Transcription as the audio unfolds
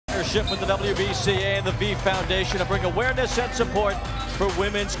partnership with the WBCA and the V Foundation to bring awareness and support for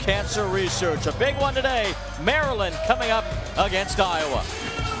women's cancer research. A big one today, Maryland coming up against Iowa.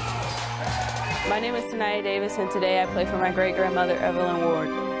 My name is Tanaya Davis, and today I play for my great-grandmother, Evelyn Ward.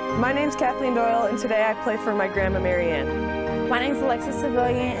 My name's Kathleen Doyle, and today I play for my grandma, Mary Ann. My name's Alexis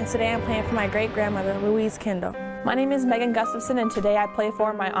Civilian, and today I'm playing for my great-grandmother, Louise Kendall. My name is Megan Gustafson, and today I play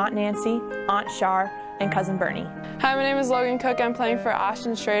for my Aunt Nancy, Aunt Shar, and Cousin Bernie. Hi, my name is Logan Cook. I'm playing for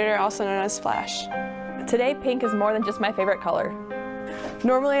Ashton Schrader, also known as Splash. Today, pink is more than just my favorite color.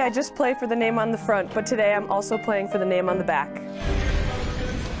 Normally I just play for the name on the front, but today I'm also playing for the name on the back.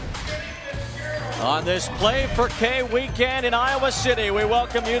 On this Play for K weekend in Iowa City, we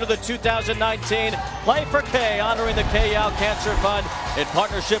welcome you to the 2019 Play for K, honoring the K-Yow Cancer Fund in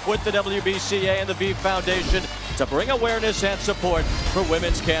partnership with the WBCA and the V Foundation to bring awareness and support for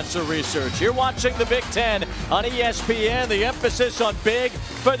women's cancer research. You're watching the Big Ten on ESPN. The emphasis on big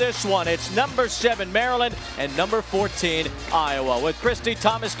for this one. It's number 7 Maryland and number 14 Iowa. With Christy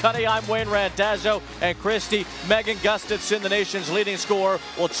Thomas-Cuddy, I'm Wayne Randazzo, and Christy, Megan Gustafson, the nation's leading scorer,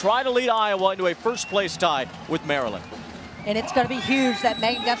 will try to lead Iowa into a first-place tie with Maryland. And it's going to be huge that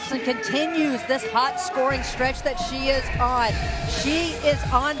Megan Gustafson continues this hot scoring stretch that she is on. She is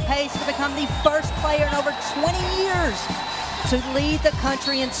on pace to become the first player in over 20 years to lead the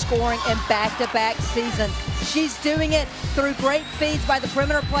country in scoring in back-to-back seasons. She's doing it through great feeds by the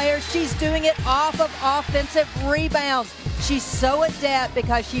perimeter players. She's doing it off of offensive rebounds. She's so adept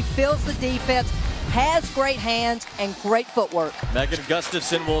because she feels the defense, has great hands, and great footwork. Megan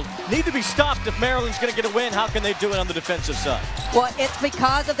Gustafson will need to be stopped if Maryland's going to get a win. How can they do it on the defensive side? Well, it's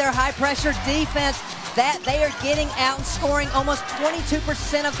because of their high-pressure defense that they are getting out and scoring almost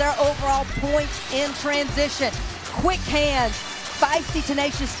 22% of their overall points in transition. Quick hands, feisty,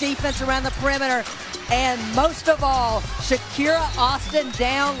 tenacious defense around the perimeter, and most of all, Shakira Austin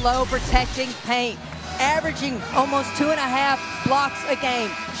down low protecting paint, averaging almost 2.5 blocks a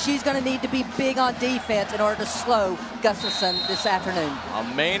game. She's going to need to be big on defense in order to slow Gustafson this afternoon.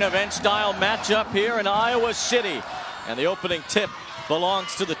 A main event style matchup here in Iowa City, and the opening tip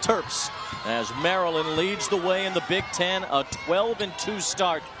belongs to the Terps as Maryland leads the way in the Big Ten, a 12-2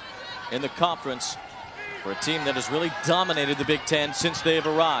 start in the conference for a team that has really dominated the Big Ten since they've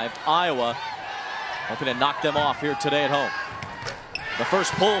arrived. Iowa hoping to knock them off here today at home. The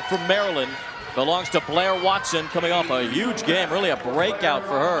first pull from Maryland belongs to Blair Watson, coming off a huge game, really a breakout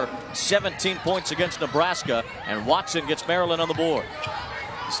for her. 17 points against Nebraska, and Watson gets Maryland on the board.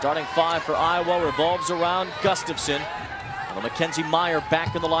 The starting 5 for Iowa revolves around Gustafson. Well, Mackenzie Meyer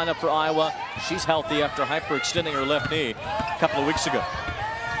back in the lineup for Iowa. She's healthy after hyperextending her left knee a couple of weeks ago.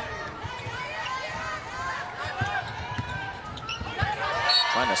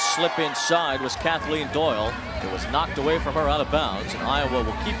 Trying to slip inside was Kathleen Doyle. It was knocked away from her out of bounds, and Iowa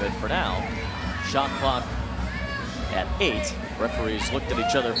will keep it for now. Shot clock at 8. Referees looked at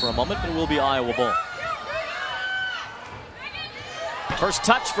each other for a moment, but it will be Iowa ball. First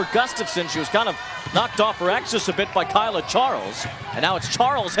touch for Gustafson. She was kind of knocked off her axis a bit by Kyla Charles. And now it's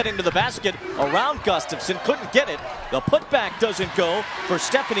Charles heading to the basket around Gustafson. Couldn't get it. The putback doesn't go for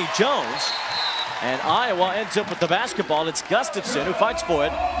Stephanie Jones. And Iowa ends up with the basketball. It's Gustafson who fights for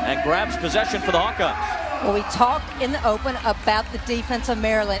it and grabs possession for the Hawkeyes. Well, we talked in the open about the defense of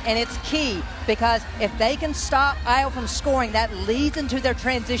Maryland, and it's key because if they can stop Iowa from scoring, that leads into their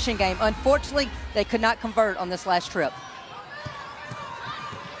transition game. Unfortunately, they could not convert on this last trip.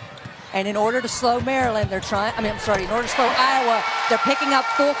 And in order to slow Maryland, in order to slow Iowa, they're picking up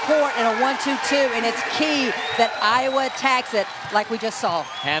full court in a 1-2-2, and it's key that Iowa attacks it like we just saw.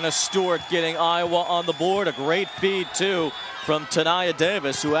 Hannah Stewart getting Iowa on the board. A great feed, too, from Tanaya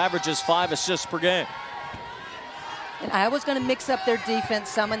Davis, who averages 5 assists per game. And Iowa's going to mix up their defense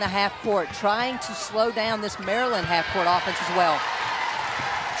some in the half court, trying to slow down this Maryland half court offense as well.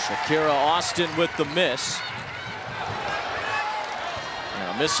 Shakira Austin with the miss.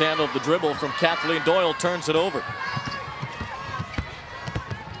 And a mishandle of the dribble from Kathleen Doyle turns it over.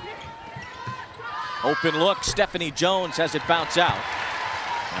 Open look, Stephanie Jones has it bounce out.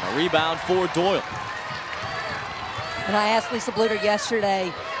 And a rebound for Doyle. And I asked Lisa Bluter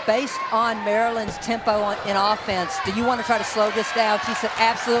yesterday, based on Maryland's tempo in offense, do you want to try to slow this down? She said,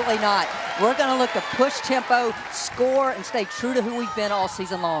 absolutely not. We're going to look to push tempo, score, and stay true to who we've been all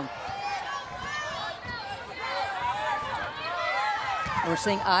season long. And we're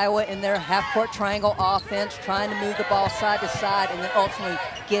seeing Iowa in their half-court triangle offense, trying to move the ball side to side and then ultimately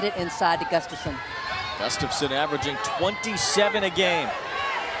get it inside to Gustafson. Gustafson averaging 27 a game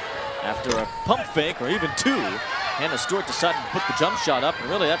after a pump fake, or even 2, Hannah Stewart decided to put the jump shot up, and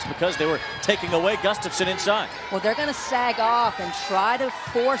really that's because they were taking away Gustafson inside. Well, they're going to sag off and try to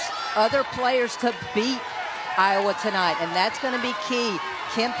force other players to beat Iowa tonight, and that's going to be key.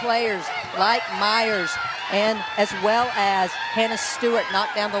 Can players like Myers and as well as Hannah Stewart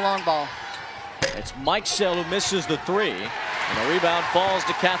knock down the long ball. It's Mikesell who misses the three, and the rebound falls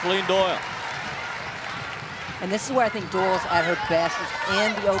to Kathleen Doyle. And this is where I think Doyle's at her best, is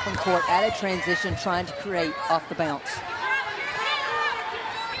in the open court, at a transition, trying to create off the bounce.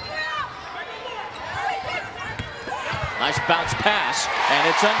 Nice bounce pass, and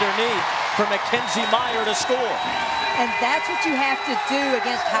it's underneath for Mackenzie Meyer to score. And that's what you have to do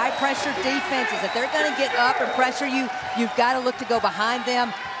against high-pressure defenses. If they're going to get up and pressure you, you've got to look to go behind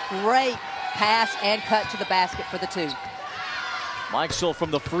them. Great pass and cut to the basket for the two. Mikesell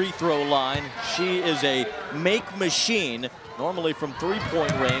from the free throw line. She is a make machine. Normally from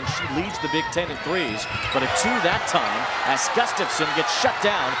three-point range, she leads the Big Ten in threes, but a two that time as Gustafson gets shut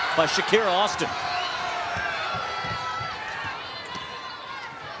down by Shakira Austin.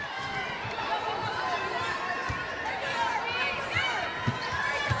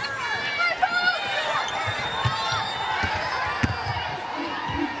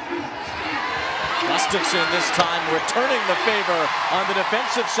 Gustafson this time returning the favor on the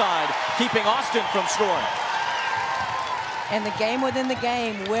defensive side, keeping Austin from scoring. And the game within the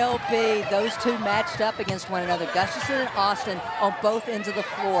game will be those two matched up against one another. Gustafson and Austin on both ends of the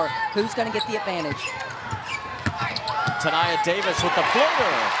floor. Who's going to get the advantage? Tania Davis with the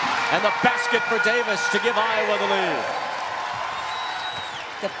floater, and the basket for Davis to give Iowa the lead.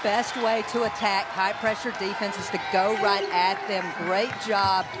 The best way to attack high-pressure defense is to go right at them. Great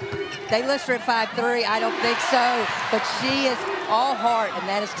job. They list her at 5'3". I don't think so, but she is all heart, and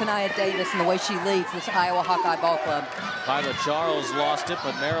that is Tania Davis and the way she leads this Iowa Hawkeye Ball Club. Kyla Charles lost it,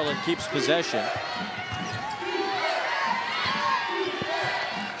 but Maryland keeps possession.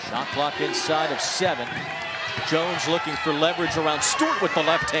 Shot clock inside of 7. Jones looking for leverage around Stewart with the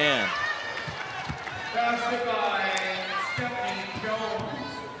left hand.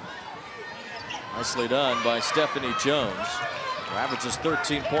 Nicely done by Stephanie Jones, who averages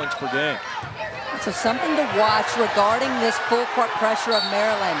 13 points per game. So something to watch regarding this full court pressure of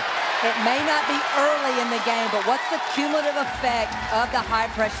Maryland. It may not be early in the game, but what's the cumulative effect of the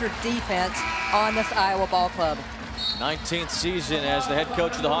high-pressure defense on this Iowa Ball Club? 19th season as the head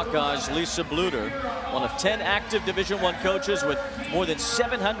coach of the Hawkeyes, Lisa Bluter, one of 10 active Division I coaches with more than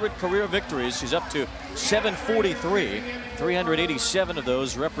 700 career victories. She's up to 743, 387 of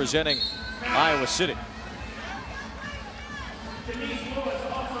those representing Iowa City.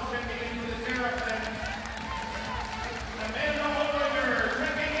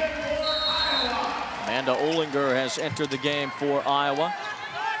 Amanda Olinger has entered the game for Iowa.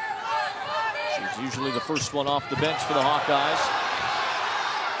 She's usually the first one off the bench for the Hawkeyes.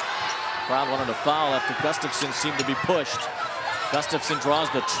 Crowd wanted a foul after Gustafson seemed to be pushed. Gustafson draws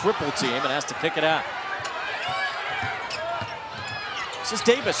the triple team and has to kick it out. This is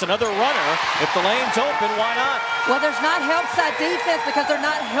Davis, another runner. If the lane's open, why not? Well, there's not help side defense because they're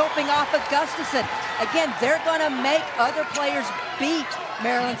not helping off of Gustafson. Again, they're going to make other players beat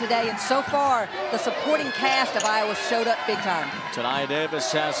Maryland today, and so far, the supporting cast of Iowa showed up big time. Tania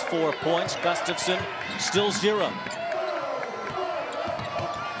Davis has 4 points. Gustafson still 0.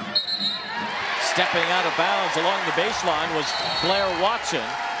 Stepping out of bounds along the baseline was Blair Watson.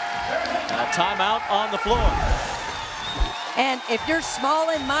 And a timeout on the floor. And if you're small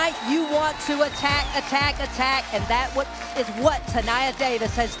in might, you want to attack, and that is what Tania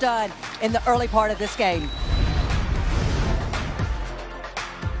Davis has done in the early part of this game.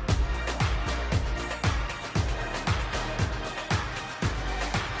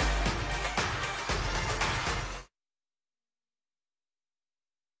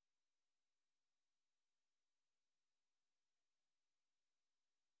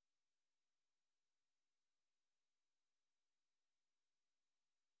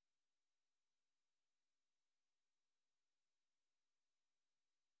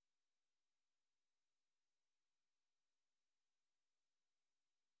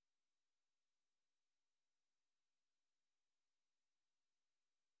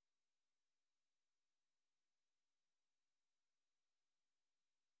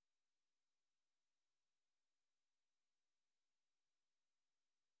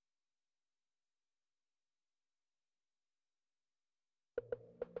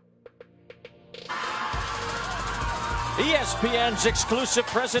 ESPN's exclusive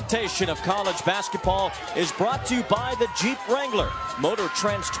presentation of college basketball is brought to you by the Jeep Wrangler, Motor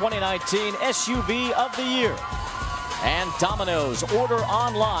Trend's 2019 SUV of the Year. And Domino's, order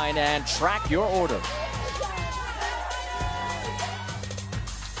online and track your order.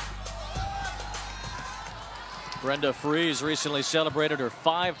 Brenda Fries recently celebrated her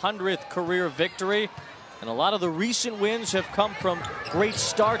 500th career victory. And a lot of the recent wins have come from great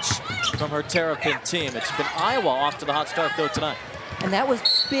starts from her Terrapin team. It's been Iowa off to the hot start, though, tonight. And that was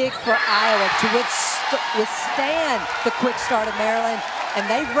big for Iowa to withstand the quick start of Maryland. And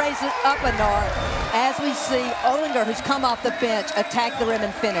they've raised it up a notch as we see Olinger, who's come off the bench, attack the rim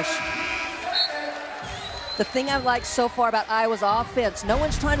and finish. The thing I've liked so far about Iowa's offense, no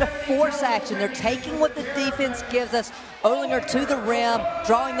one's trying to force action. They're taking what the defense gives us. Olinger to the rim,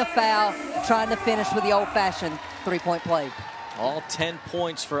 drawing the foul, trying to finish with the old-fashioned three-point play. All 10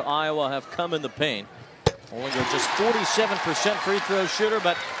 points for Iowa have come in the paint. Olinger just 47% free throw shooter,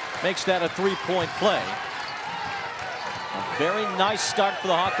 but makes that a three-point play. A very nice start for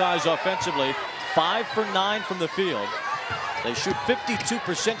the Hawkeyes offensively. 5 for 9 from the field. They shoot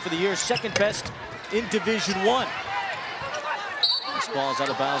 52% for the year, second best in Division I. This ball's out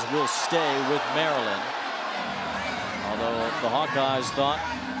of bounds, will stay with Maryland. Although the Hawkeyes thought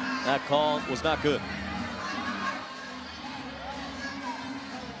that call was not good.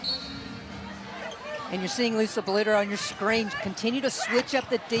 And you're seeing Lisa Bluder on your screen continue to switch up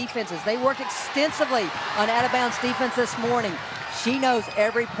the defenses. They work extensively on out-of-bounds defense this morning. She knows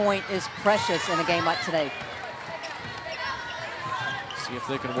every point is precious in a game like today. See if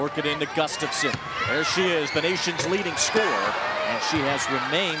they can work it into Gustafson. There she is, the nation's leading scorer, and she has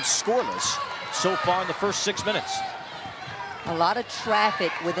remained scoreless so far in the first 6 minutes. A lot of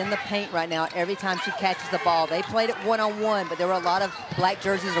traffic within the paint right now every time she catches the ball. They played it one-on-one, but there were a lot of black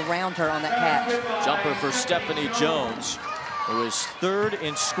jerseys around her on that catch. Jumper for Stephanie Jones, who is third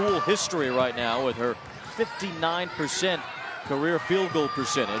in school history right now with her 59% career field goal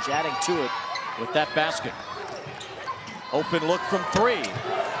percentage, adding to it with that basket. Open look from three.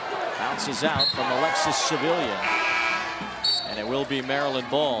 Bounces out from Alexis Civilian. And it will be Maryland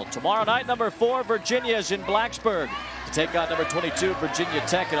ball. Tomorrow night, number 4, Virginia is in Blacksburg to take on number 22, Virginia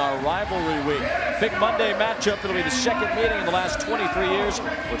Tech, in our rivalry week. Big Monday matchup. It'll be the second meeting in the last 23 years,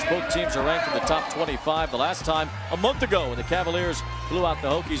 which both teams are ranked in the top 25. The last time a month ago when the Cavaliers blew out the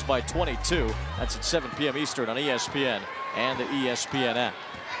Hokies by 22. That's at 7 p.m. Eastern on ESPN and the ESPN app.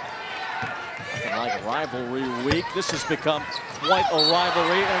 Nothing like rivalry week. This has become quite a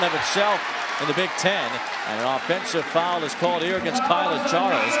rivalry in and of itself in the Big Ten. And an offensive foul is called here against Kyla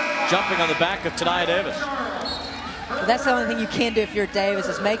Charles, jumping on the back of Tania Davis. Well, that's the only thing you can do if you're Davis,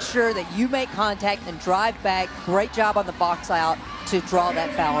 is make sure that you make contact and drive back. Great job on the box out to draw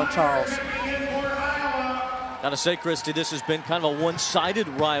that foul on Charles. Gotta say, Christy, this has been kind of a one-sided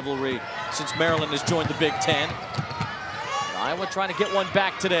rivalry since Maryland has joined the Big Ten. And Iowa trying to get one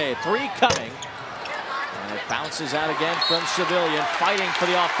back today. 3 coming. And it bounces out again from Civilian, fighting for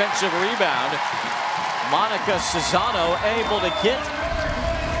the offensive rebound. Monica Cesano able to get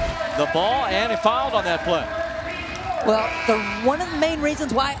the ball, and fouled on that play. Well, one of the main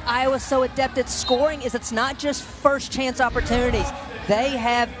reasons why Iowa's so adept at scoring is it's not just first chance opportunities. They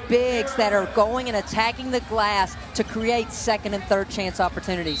have bigs that are going and attacking the glass to create second and third chance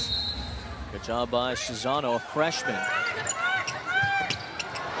opportunities. Good job by Cesano, a freshman.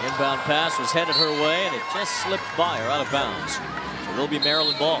 Inbound pass was headed her way, and it just slipped by her out of bounds. So it will be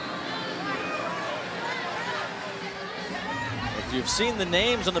Maryland ball. If you've seen the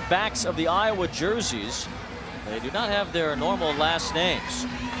names on the backs of the Iowa jerseys, they do not have their normal last names.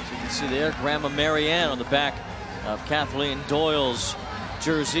 As you can see there, Grandma Marianne on the back of Kathleen Doyle's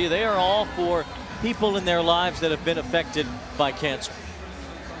jersey. They are all for people in their lives that have been affected by cancer.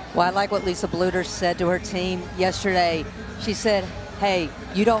 Well, I like what Lisa Bluder said to her team yesterday. She said, hey,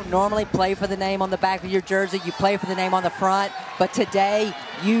 you don't normally play for the name on the back of your jersey. You play for the name on the front. But today,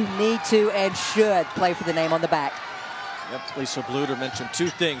 you need to and should play for the name on the back. Yep, Lisa Bluder mentioned 2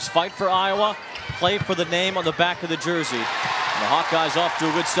 things. Fight for Iowa, play for the name on the back of the jersey. And the Hawkeyes off to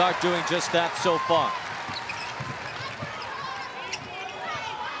a good start doing just that so far.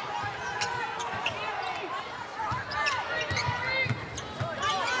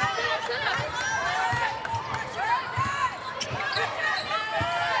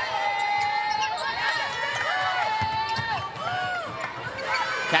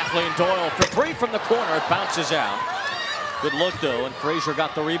 Kathleen Doyle for 3 from the corner. It bounces out. Good look, though, and Frazier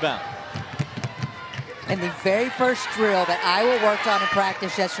got the rebound. And the very first drill that Iowa worked on in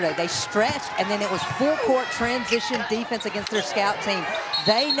practice yesterday, they stretched, and then it was full court transition defense against their scout team.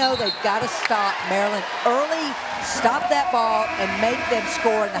 They know they've got to stop Maryland early, stop that ball, and make them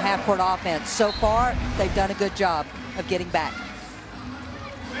score in the half-court offense. So far, they've done a good job of getting back.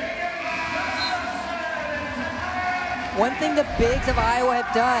 One thing the bigs of Iowa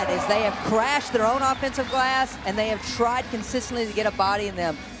have done is they have crashed their own offensive glass, and they have tried consistently to get a body in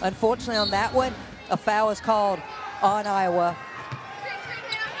them. Unfortunately, on that one, a foul is called on Iowa.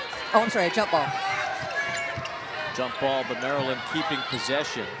 Oh, I'm sorry, a jump ball. Jump ball, but Maryland keeping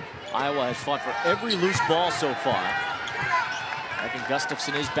possession. Iowa has fought for every loose ball so far. Megan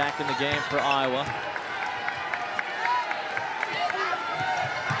Gustafson is back in the game for Iowa.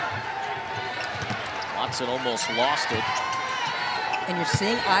 Watson almost lost it. And you're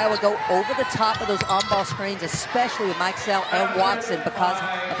seeing Iowa go over the top of those on-ball screens, especially with Mike Sell and Watson, because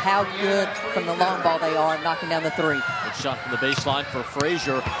of how good from the long ball they are knocking down the three. Good shot from the baseline for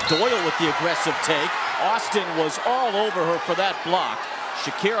Frazier. Doyle with the aggressive take. Austin was all over her for that block.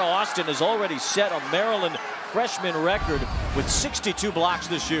 Shakira Austin has already set a Maryland freshman record with 62 blocks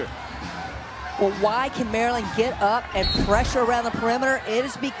this year. Well, why can Maryland get up and pressure around the perimeter? It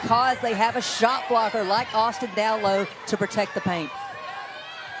is because they have a shot blocker like Austin down low to protect the paint.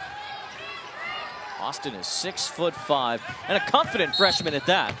 Austin is 6'5" and a confident freshman at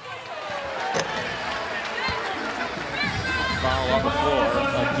that. Foul on the floor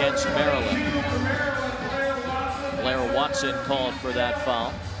against Maryland. Blair Watson called for that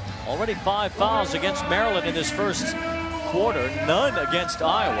foul. Already 5 fouls against Maryland in this first quarter, none against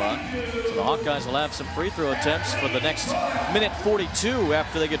Iowa. So the Hawkeyes will have some free throw attempts for the next minute 42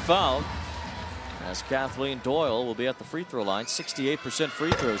 after they get fouled. As Kathleen Doyle will be at the free throw line, 68%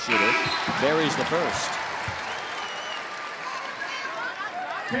 free throw shooter, buries the first.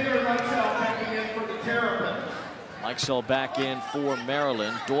 Mikesell back in for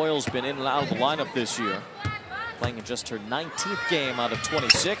Maryland. Doyle's been in and out of the lineup this year, playing in just her 19th game out of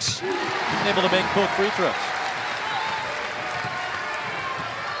 26, and able to make both free throws.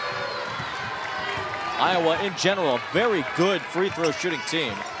 Iowa in general, a very good free throw shooting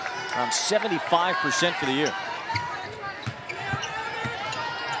team. Around 75% for the year.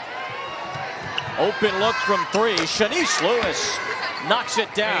 Open look from three. Shanice Lewis knocks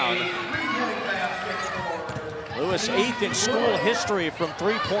it down. Lewis 8th in school history from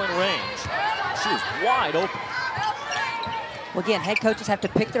three-point range. She is wide open. Well, again, head coaches have to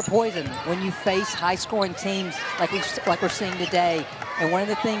pick their poison when you face high-scoring teams like we're seeing today. And one of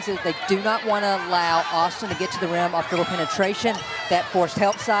the things is they do not want to allow Austin to get to the rim off dribble penetration. That forced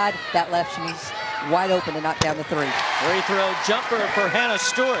help side, that left Shanice wide open to knock down the three. Free throw jumper for Hannah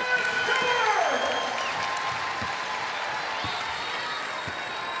Stewart.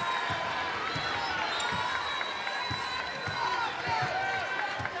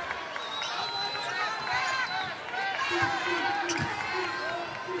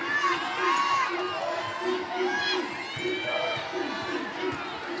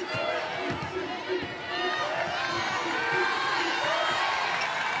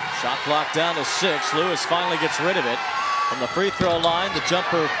 Shot clock down to 6. Lewis finally gets rid of it. From the free throw line, the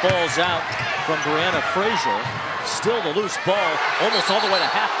jumper falls out from Brianna Frazier. Still the loose ball, almost all the way to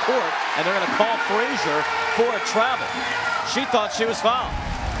half court, and they're going to call Frazier for a travel. She thought she was fouled.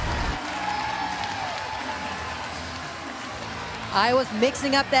 Iowa's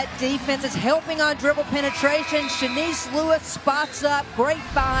mixing up that defense. It's helping on dribble penetration. Shanice Lewis spots up. Great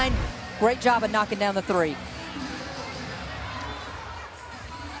find. Great job of knocking down the three.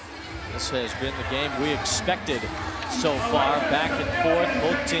 This has been the game we expected so far. Back and forth,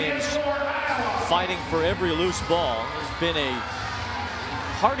 both teams fighting for every loose ball. It's been a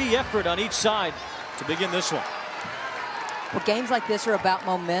hearty effort on each side to begin this one. Well, games like this are about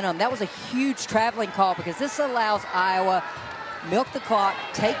momentum. That was a huge traveling call because this allows Iowa milk the clock,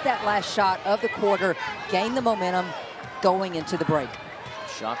 take that last shot of the quarter, gain the momentum going into the break.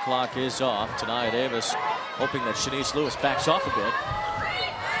 Shot clock is off. Tania Davis hoping that Shanice Lewis backs off a bit.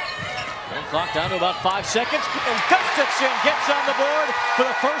 Clock down to about 5 seconds, and Gustafson gets on the board for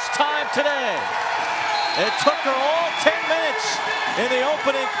the first time today. It took her all 10 minutes in the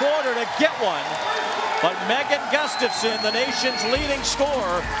opening quarter to get one, but Megan Gustafson, the nation's leading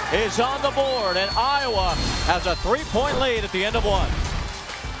scorer, is on the board, and Iowa has a 3-point lead at the end of one.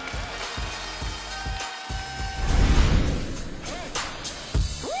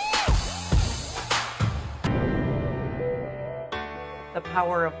 The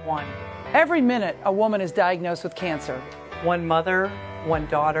power of one. Every minute, a woman is diagnosed with cancer. One mother, one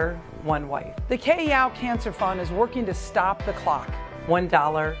daughter, one wife. The Kay Yow Cancer Fund is working to stop the clock.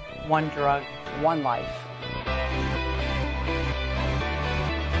 $1, one drug, one life.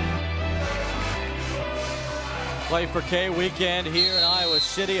 Play for K weekend here in Iowa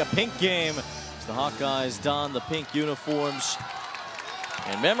City. A pink game as the Hawkeyes don the pink uniforms.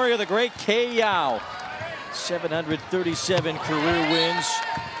 In memory of the great Kay Yow. 737 career wins.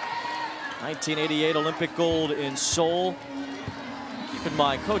 1988 Olympic gold in Seoul. Keep in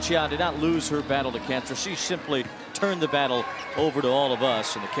mind, Coach Yow did not lose her battle to cancer. She simply turned the battle over to all of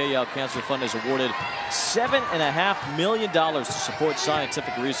us. And the Kayal Cancer Fund has awarded $7.5 million to support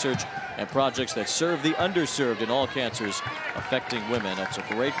scientific research and projects that serve the underserved in all cancers affecting women. That's a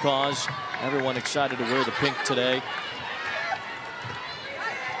great cause. Everyone excited to wear the pink today.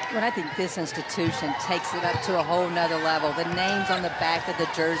 Well, I think this institution takes it up to a whole nother level. The names on the back of the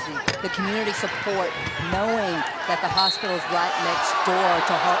jersey, the community support, knowing that the hospital is right next door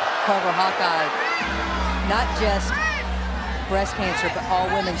to Carver Hawkeye. Not just breast cancer, but all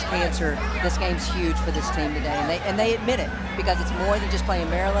women's cancer. This game's huge for this team today, and they admit it, because it's more than just playing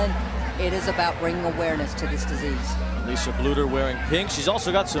Maryland. It is about bringing awareness to this disease. Lisa Bluder wearing pink. She's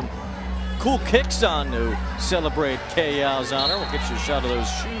also got some cool kicks on to celebrate Kayal's honor. We'll get you a shot of those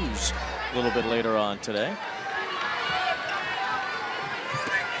shoes a little bit later on today.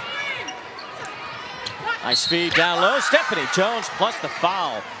 Nice feed down low. Stephanie Jones plus the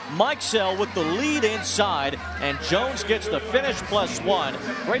foul. Mikesell with the lead inside, and Jones gets the finish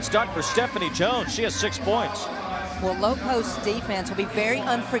 +1. Great start for Stephanie Jones. She has 6 points. Well, low post defense will be very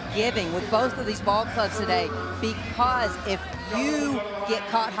unforgiving with both of these ball clubs today, because if you get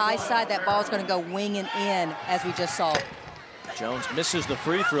caught high side, that ball is going to go winging in, as we just saw. Jones misses the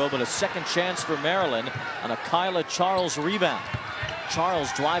free throw, but a second chance for Maryland on a Kyla Charles rebound.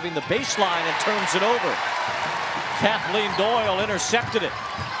 Charles driving the baseline and turns it over. Kathleen Doyle intercepted it.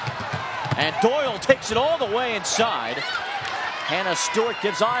 And Doyle takes it all the way inside. Hannah Stewart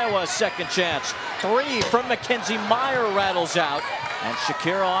gives Iowa a second chance. 3 from Mackenzie Meyer rattles out. And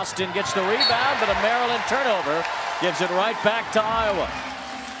Shakira Austin gets the rebound, but a Maryland turnover gives it right back to Iowa.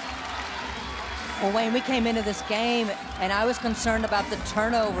 Well, Wayne, we came into this game, and I was concerned about the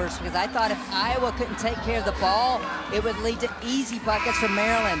turnovers, because I thought if Iowa couldn't take care of the ball, it would lead to easy buckets for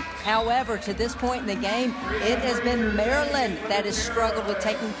Maryland. However, to this point in the game, it has been Maryland that has struggled with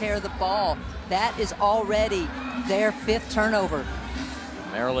taking care of the ball. That is already their 5th turnover.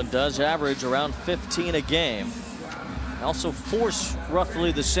 Maryland does average around 15 a game. They also force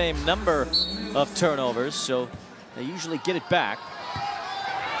roughly the same number of turnovers, so they usually get it back.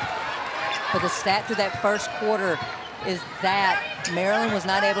 But the stat through that first quarter is that Maryland was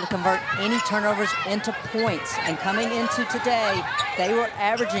not able to convert any turnovers into points. And coming into today, they were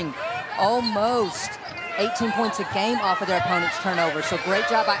averaging almost 18 points a game off of their opponent's turnovers. So great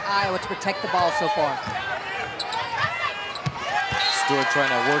job by Iowa to protect the ball so far. Stewart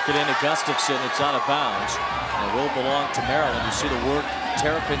trying to work it into Gustafson. It's out of bounds. And it will belong to Maryland. You see the work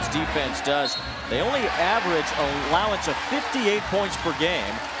Terrapin's defense does. They only average an allowance of 58 points per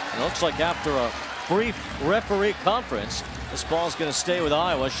game. It looks like after a brief referee conference, this ball's going to stay with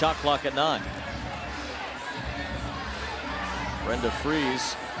Iowa. Shot clock at 9. Brenda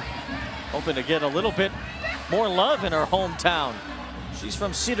Fries hoping to get a little bit more love in her hometown. She's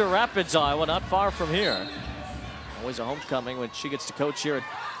from Cedar Rapids, Iowa, not far from here. Always a homecoming when she gets to coach here at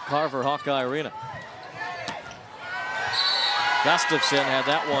Carver Hawkeye Arena. Gustafson had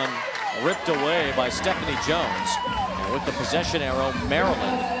that one ripped away by Stephanie Jones. And with the possession arrow,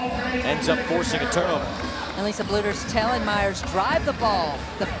 Maryland ends up forcing a turnover. And Lisa Bluder's telling Myers, drive the ball.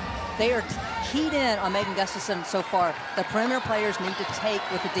 They are keyed in on Megan Gustafson so far. The perimeter players need to take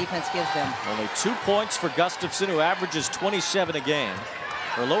what the defense gives them. Only 2 points for Gustafson, who averages 27 a game.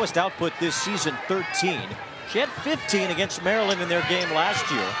 Her lowest output this season, 13. She had 15 against Maryland in their game last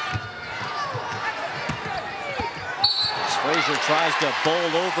year. Frazier tries to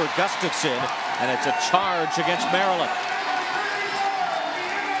bowl over Gustafson, and it's a charge against Maryland.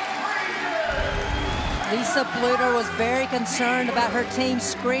 Lisa Bluder was very concerned about her team's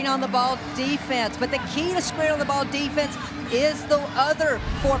screen on the ball defense, but the key to screen on the ball defense is the other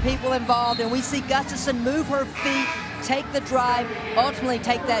 4 people involved, and we see Gustafson move her feet, take the drive, ultimately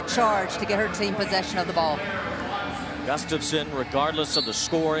take that charge to get her team possession of the ball. Gustafson, regardless of the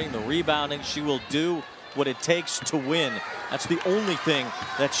scoring, the rebounding, she will do what it takes to win. That's the only thing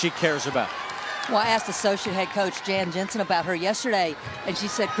that she cares about. Well, I asked associate head coach Jan Jensen about her yesterday, and she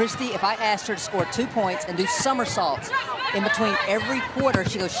said, Christy, if I asked her to score 2 points and do somersaults in between every quarter,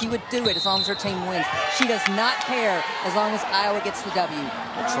 she goes, she would do it as long as her team wins. She does not care as long as Iowa gets the W.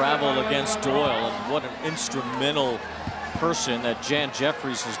 The travel against Doyle, and what an instrumental person that Jan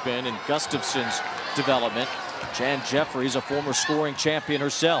Jeffries has been in Gustafson's development. Jan Jeffries, a former scoring champion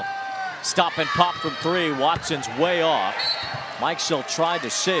herself. Stop and pop from 3. Watson's way off. Mikesell tried to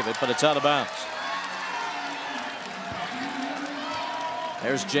save it, but it's out of bounds.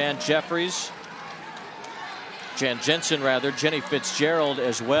 There's Jan Jeffries. Jan Jensen, rather. Jenny Fitzgerald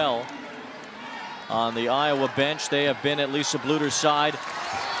as well on the Iowa bench. They have been at Lisa Bluder's side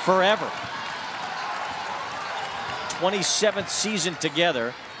forever. 27th season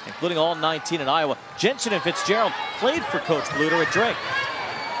together. including all 19 at Iowa. Jensen and Fitzgerald played for Coach Bluder at Drake.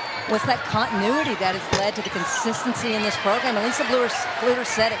 What's that continuity that has led to the consistency in this program? And Lisa Bluder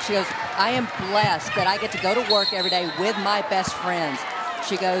said it. She goes, I am blessed that I get to go to work every day with my best friends.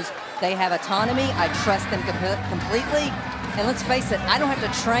 She goes, they have autonomy. I trust them completely. And let's face it, I don't have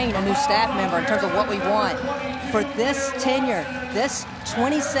to train a new staff member in terms of what we want. For this tenure, this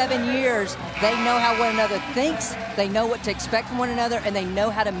 27 years, they know how one another thinks, they know what to expect from one another, and they know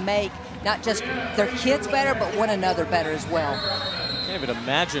how to make not just their kids better, but one another better as well. I can't even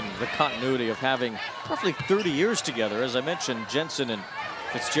imagine the continuity of having roughly 30 years together. As I mentioned, Jensen and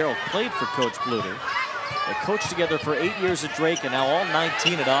Fitzgerald played for Coach Bluder. They coached together for 8 years at Drake and now all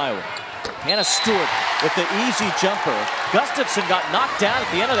 19 at Iowa. Hannah Stewart with the easy jumper. Gustafson got knocked down at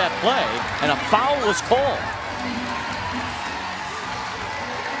the end of that play, and a foul was called.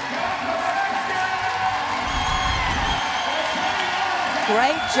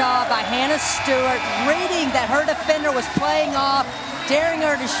 Great job by Hannah Stewart, reading that her defender was playing off, daring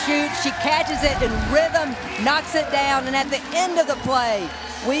her to shoot. She catches it in rhythm, knocks it down, and at the end of the play,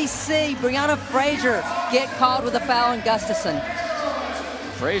 we see Brianna Frazier get called with a foul on Gustafson.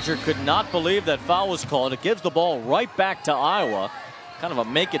 Frazier could not believe that foul was called. It gives the ball right back to Iowa. Kind of a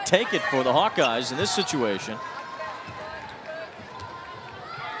make it take it for the Hawkeyes in this situation.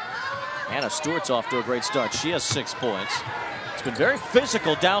 Hannah Stewart's off to a great start. She has 6 points. It's been very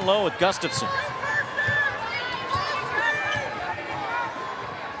physical down low with Gustafson.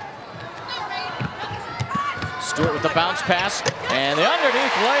 Stewart with the bounce pass, and the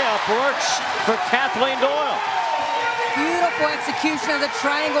underneath layup works for Kathleen Doyle. Beautiful execution of the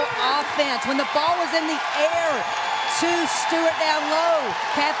triangle offense. When the ball was in the air to Stewart down low,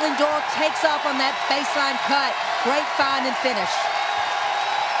 Kathleen Doyle takes off on that baseline cut. Great find and finish.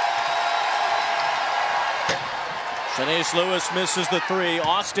 Shanice Lewis misses the 3.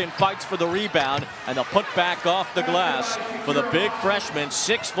 Austin fights for the rebound, and the put back off the glass for the big freshman,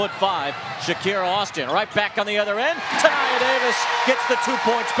 6'5", Shakira Austin. Right back on the other end. Tania Davis gets the 2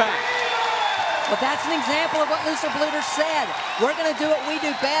 points back. Well, that's an example of what Lisa Bluder said. We're going to do what we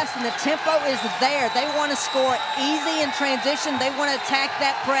do best, and the tempo is there. They want to score easy in transition. They want to attack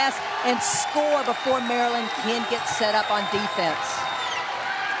that press and score before Maryland can get set up on defense.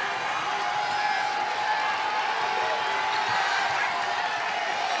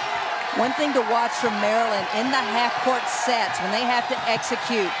 One thing to watch from Maryland in the half-court sets when they have to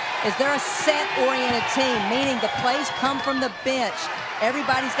execute is they're a set-oriented team, meaning the plays come from the bench.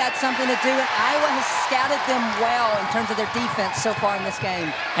 Everybody's got something to do, and Iowa has scouted them well in terms of their defense so far in this game.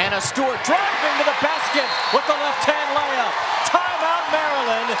 Hannah Stewart driving to the basket with the left-hand layup. Timeout,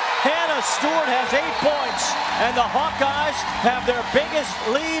 Maryland. Hannah Stewart has 8 points, and the Hawkeyes have their biggest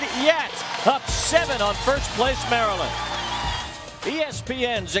lead yet. Up 7 on first-place Maryland.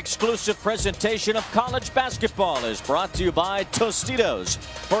 ESPN's exclusive presentation of college basketball is brought to you by Tostitos,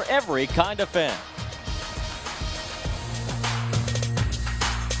 for every kind of fan.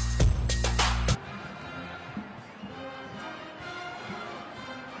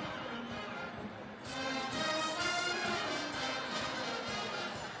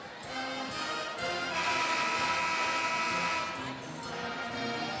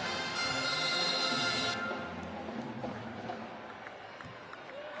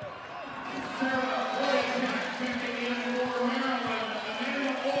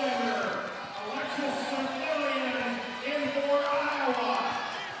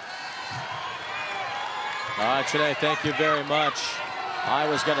 All right, Sinead, thank you very much.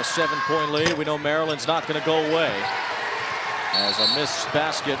 Iowa's got a 7-point lead. We know Maryland's not going to go away. As a missed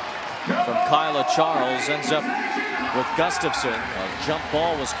basket from Kyla Charles ends up with Gustafson. A jump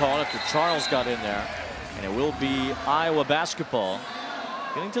ball was called after Charles got in there. And it will be Iowa basketball.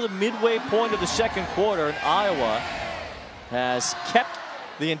 Getting to the midway point of the second quarter, and Iowa has kept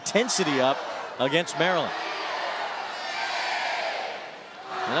the intensity up against Maryland.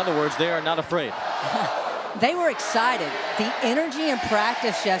 In other words, they are not afraid. They were excited. The energy in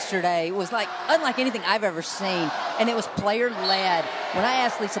practice yesterday was unlike anything I've ever seen, and it was player-led. When I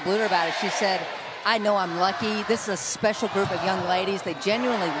asked Lisa Bluder about it, she said, I know I'm lucky. This is a special group of young ladies. They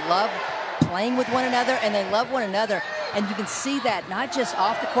genuinely love playing with one another, and they love one another. And you can see that not just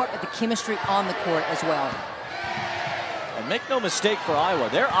off the court, but the chemistry on the court as well. And make no mistake for Iowa,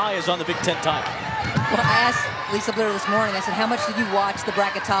 their eye is on the Big Ten title. Well, I asked Lisa Bluder this morning, I said, how much did you watch the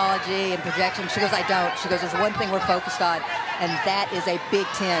bracketology and projection? She goes, I don't. She goes, there's one thing we're focused on, and that is a Big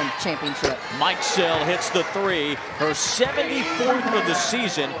Ten championship. Mikesell hits the 3, her 74th of the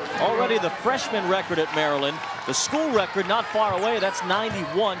season. Already the freshman record at Maryland. The school record not far away, that's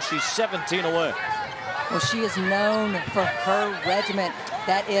 91. She's 17 away. Well, she is known for her regiment.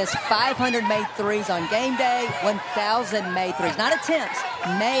 That is 500 made threes on game day, 1,000 made threes. Not attempts,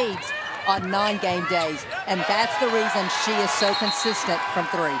 made on non-game days. And that's the reason she is so consistent from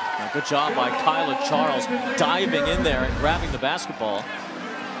three. Good job by Kyla Charles diving in there and grabbing the basketball.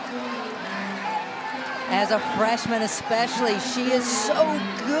 As a freshman especially, she is so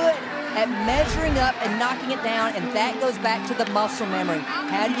good at measuring up and knocking it down, and that goes back to the muscle memory.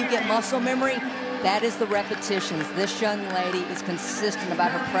 How do you get muscle memory? That is the repetitions. This young lady is consistent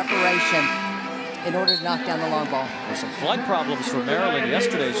about her preparation in order to knock down the long ball. There's some flight problems for Maryland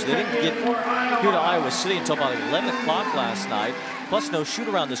yesterday, so they didn't get here to Iowa City until about 11 o'clock last night. Plus no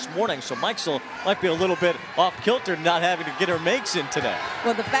shoot-around this morning, so Mikesell might be a little bit off-kilter not having to get her makes in today.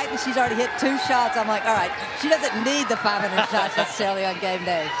 Well, the fact that she's already hit 2 shots, I'm like, all right, she doesn't need the 500 shots necessarily on game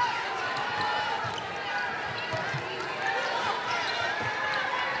day.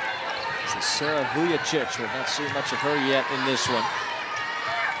 This is Sarah Vujicic. We've not seen much of her yet in this one.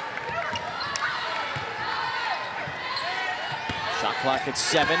 Shot clock at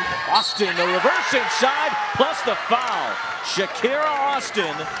 7. Austin, the reverse inside, plus the foul. Shakira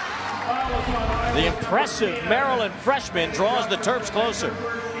Austin, the impressive Maryland freshman, draws the Terps closer.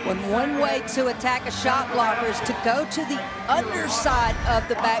 When one way to attack a shot blocker is to go to the underside of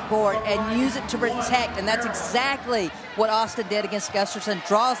the backboard and use it to protect, and that's exactly what Austin did against Gustafson.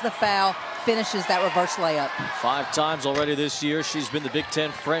 Draws the foul, finishes that reverse layup. 5 times already this year, she's been the Big Ten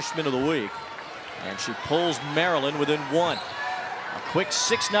Freshman of the Week, and she pulls Maryland within 1. A quick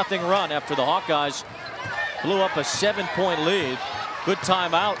 6-0 run after the Hawkeyes blew up a 7-point lead. Good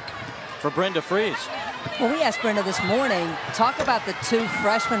timeout for Brenda Frese. Well, we asked Brenda this morning, talk about the 2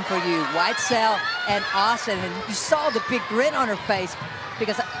 freshmen for you, Whitesell and Austin, and you saw the big grin on her face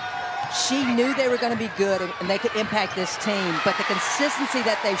because she knew they were going to be good and they could impact this team. But the consistency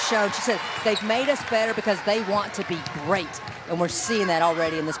that they've shown, she said, they've made us better because they want to be great. And we're seeing that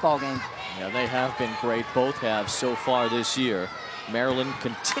already in this ballgame. Yeah, they have been great. Both have so far this year. Maryland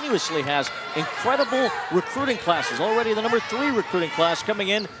continuously has incredible recruiting classes. Already the number 3 recruiting class coming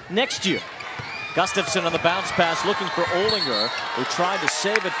in next year. Gustafson on the bounce pass looking for Olinger, who tried to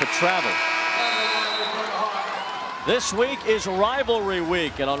save it but traveled. This week is rivalry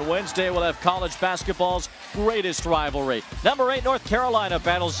week, and on Wednesday we'll have college basketball's greatest rivalry. Number 8 North Carolina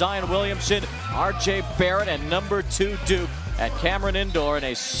battles Zion Williamson, R.J. Barrett, and number 2 Duke at Cameron Indoor in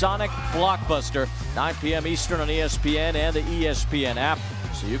a sonic blockbuster, 9 p.m. Eastern on ESPN and the ESPN app,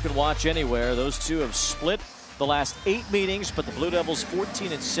 so you can watch anywhere. Those two have split the last 8 meetings, but the Blue Devils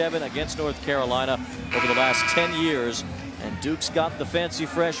 14-7 against North Carolina over the last 10 years, and Duke's got the fancy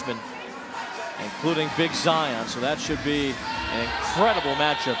freshman, including Big Zion, so that should be an incredible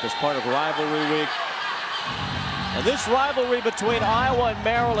matchup as part of rivalry week. And this rivalry between Iowa and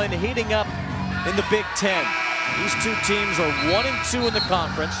Maryland heating up in the Big Ten. These 2 teams are 1-2 in the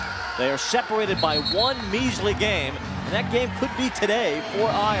conference. They are separated by 1 measly game, and that game could be today for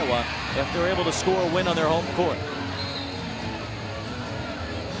Iowa if they're able to score a win on their home court.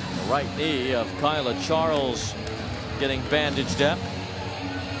 The right knee of Kyla Charles getting bandaged up.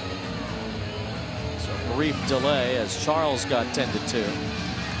 So brief delay as Charles got tended to.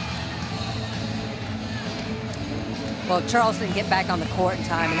 Well, Charles didn't get back on the court in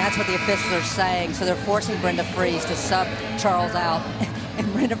time, and that's what the officials are saying. So they're forcing Brenda Frese to sub Charles out. And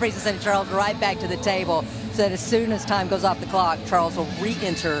Brenda Frese is sending Charles right back to the table so that as soon as time goes off the clock, Charles will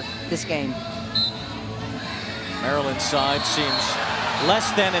re-enter this game. Maryland's side seems less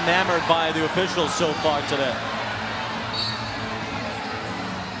than enamored by the officials so far today.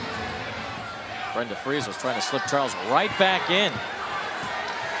 Brenda Frese was trying to slip Charles right back in.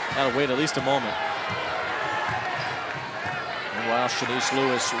 Gotta wait at least a moment. Meanwhile, Shanice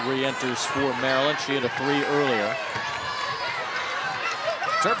Lewis re-enters for Maryland. She had a 3 earlier.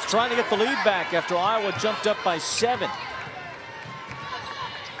 Terps trying to get the lead back after Iowa jumped up by 7.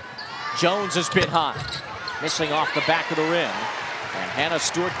 Jones has been hot, missing off the back of the rim. And Hannah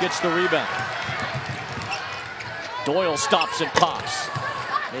Stewart gets the rebound. Doyle stops and pops.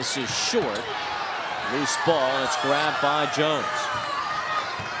 This is short. Loose ball, and it's grabbed by Jones.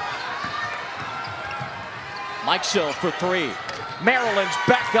 Mikesell for 3. Maryland's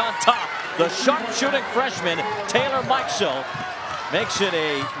back on top. The sharpshooting freshman, Taylor Mikesell, makes it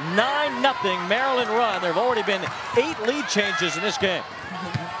a 9-0 Maryland run. There have already been 8 lead changes in this game.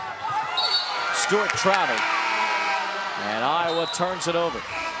 Stewart traveled, and Iowa turns it over.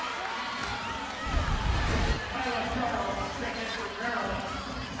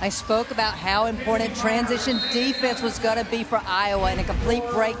 I spoke about how important transition defense was going to be for Iowa, and a complete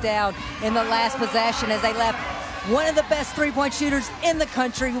breakdown in the last possession as they left one of the best 3-point shooters in the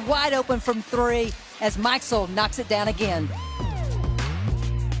country wide open from 3 as Mikesell knocks it down again.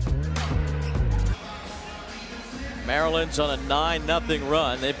 Maryland's on a 9-0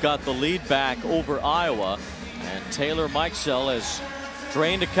 run. They've got the lead back over Iowa. And Taylor Mikesell has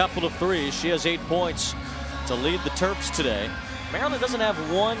drained a couple of threes. She has 8 points to lead the Terps today. Maryland doesn't have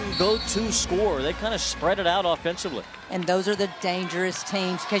one go-to scorer. They kind of spread it out offensively. And those are the dangerous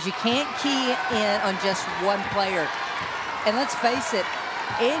teams because you can't key in on just one player. And let's face it,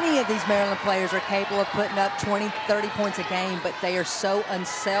 any of these Maryland players are capable of putting up 20, 30 points a game, but they are so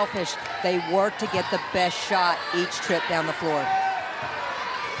unselfish. They work to get the best shot each trip down the floor. They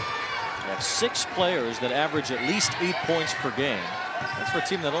have 6 players that average at least 8 points per game. That's for a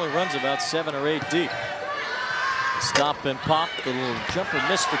team that only runs about 7 or 8 deep. Stop and pop, the little jumper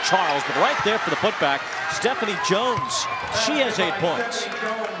miss for Charles, but right there for the putback, Stephanie Jones. She has 8 points.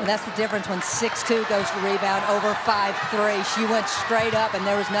 And that's the difference when 6'2" goes to rebound over 5'3". She went straight up, and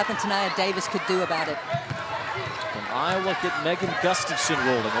there was nothing Tania Davis could do about it. From Iowa, get Megan Gustafson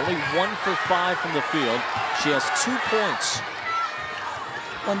rolling. Only 1 for 5 from the field. She has 2 points.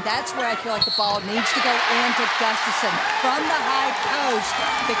 And that's where I feel like the ball needs to go into Gustafson from the high post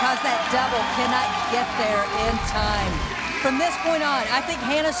because that double cannot get there in time. From this point on, I think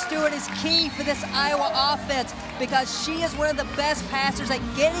Hannah Stewart is key for this Iowa offense because she is one of the best passers at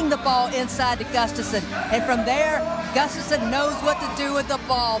getting the ball inside to Gustafson. And from there, Gustafson knows what to do with the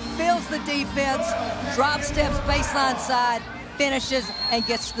ball, fills the defense, drop steps baseline side, finishes, and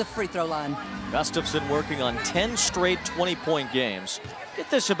gets to the free throw line. Gustafson working on 10 straight 20-point games. Get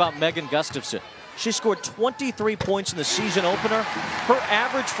this about Megan Gustafson. She scored 23 points in the season opener. Her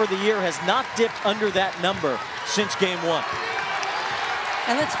average for the year has not dipped under that number since game 1.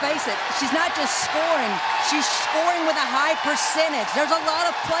 And let's face it, she's not just scoring, she's scoring with a high percentage. There's a lot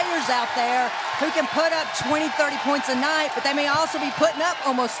of players out there who can put up 20, 30 points a night, but they may also be putting up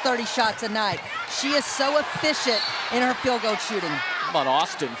almost 30 shots a night. She is so efficient in her field goal shooting. How about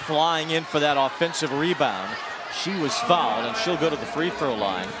Austin flying in for that offensive rebound? She was fouled, and she'll go to the free throw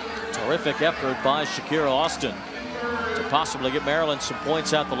line. Terrific effort by Shakira Austin to possibly get Maryland some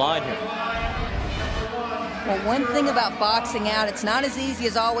points at the line here. Well, one thing about boxing out, it's not as easy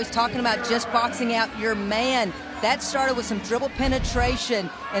as always talking about just boxing out your man. That started with some dribble penetration,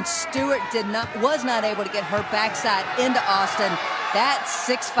 and Stewart was not able to get her backside into Austin. That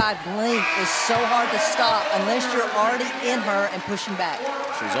 6'5" length is so hard to stop unless you're already in her and pushing back.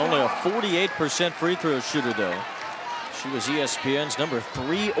 She's only a 48% free throw shooter, though. She was ESPN's number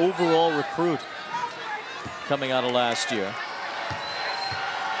 3 overall recruit coming out of last year.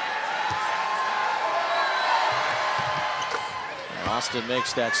 And Austin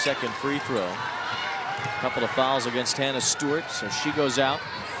makes that second free throw. A couple of fouls against Hannah Stewart, so she goes out.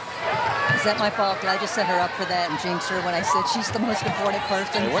 Is that my fault? Did I just set her up for that and jinx her when I said she's the most important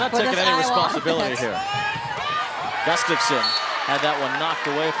person? Hey, we're not taking any responsibility here. Gustafson had that one knocked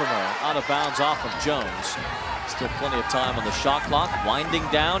away from her, out of bounds off of Jones. Still plenty of time on the shot clock, winding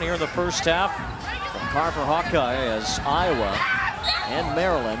down here in the first half from Carver Hawkeye as Iowa and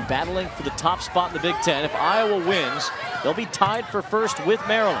Maryland battling for the top spot in the Big Ten. If Iowa wins, they'll be tied for first with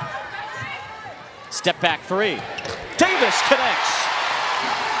Maryland. Step back 3. Davis connects.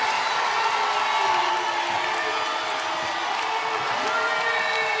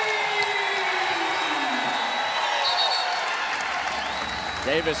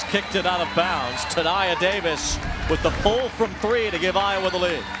 Davis kicked it out of bounds. Tania Davis with the pull from 3 to give Iowa the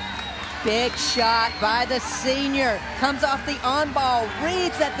lead. Big shot by the senior. Comes off the on ball.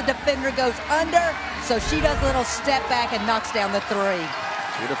 Reads that the defender goes under. So she does a little step back and knocks down the 3.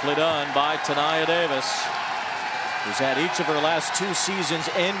 Beautifully done by Tania Davis, who's had each of her last 2 seasons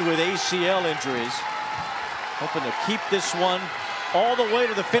end with ACL injuries. Hoping to keep this one all the way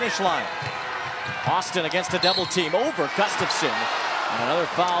to the finish line. Austin against a double team over Gustafson. And another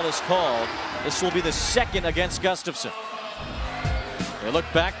foul is called. This will be the second against Gustafson. We look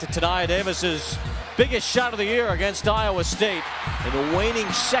back to Tania Davis's biggest shot of the year against Iowa State. In the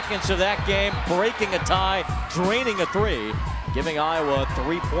waning seconds of that game, breaking a tie, draining a 3, giving Iowa a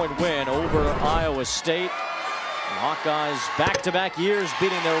 3-point win over Iowa State. The Hawkeyes back-to-back years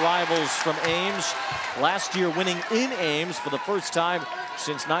beating their rivals from Ames. Last year winning in Ames for the first time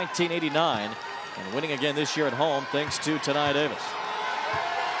since 1989. And winning again this year at home thanks to Tania Davis.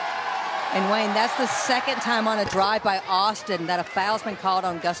 And Wayne, that's the second time on a drive by Austin that a foul's been called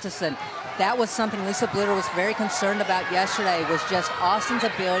on Gustafson. That was something Lisa Bluder was very concerned about yesterday, was just Austin's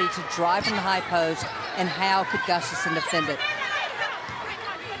ability to drive from the high post and how could Gustafson defend it.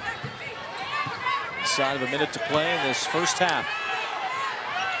 Inside of a minute to play in this first half.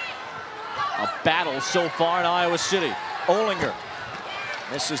 A battle so far in Iowa City. Olinger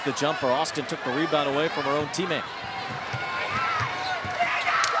misses the jumper. Austin took the rebound away from her own teammate.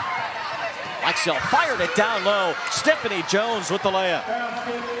 Beichsel fired it down low. Stephanie Jones with the layup.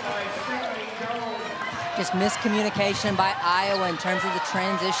 Just miscommunication by Iowa in terms of the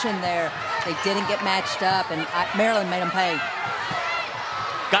transition there. They didn't get matched up, and Maryland made them pay.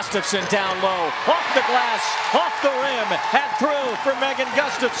 Gustafson down low, off the glass, off the rim, and through for Megan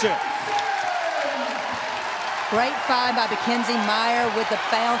Gustafson. Great find by Mackenzie Meyer with the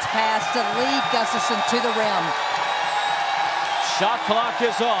bounce pass to lead Gustafson to the rim. Shot clock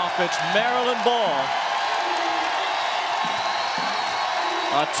is off. It's Maryland ball.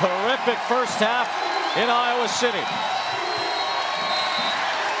 A terrific first half in Iowa City.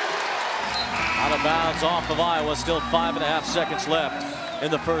 Out of bounds off of Iowa. Still 5.5 seconds left in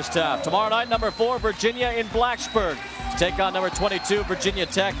the first half. Tomorrow night, number 4, Virginia in Blacksburg. Take on number 22, Virginia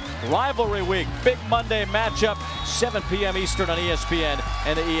Tech. Rivalry week, big Monday matchup, 7 p.m. Eastern on ESPN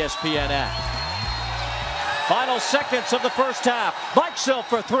and the ESPN app. Final seconds of the first half. Beichsel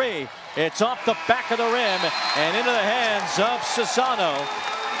for 3. It's off the back of the rim and into the hands of Sassano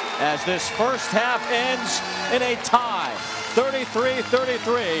as this first half ends in a tie.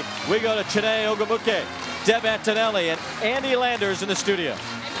 33-33. We go to Chiney Ogwumike, Deb Antonelli, and Andy Landers in the studio.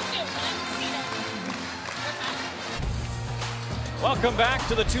 Welcome back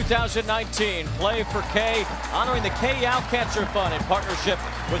to the 2019 Play for K, honoring the K. Yao Cancer Fund in partnership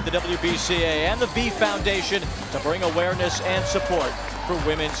with the WBCA and the V Foundation to bring awareness and support for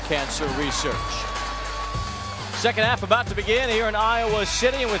women's cancer research. Second half about to begin here in Iowa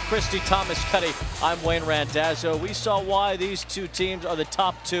City, and with Christy Thomas-Cuddy, I'm Wayne Randazzo. We saw why these two teams are the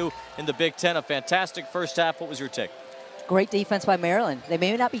top 2 in the Big Ten. A fantastic first half. What was your take? Great defense by Maryland. They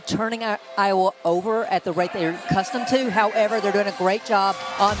may not be turning Iowa over at the rate they're accustomed to. However, they're doing a great job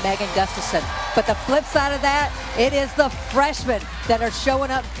on Megan Gustafson. But the flip side of that, it is the freshmen that are showing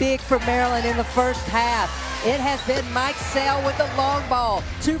up big for Maryland in the first half. It has been Mike Sale with the long ball,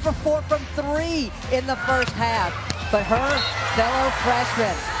 2 for 4 from 3 in the first half. But her fellow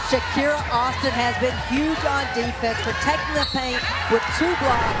freshman, Shakira Austin, has been huge on defense, protecting the paint with 2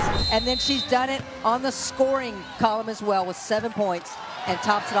 blocks, and then she's done it on the scoring column as well with 7 points and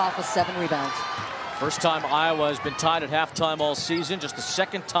tops it off with 7 rebounds. First time Iowa has been tied at halftime all season, just the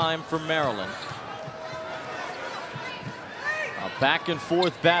second time for Maryland. A back and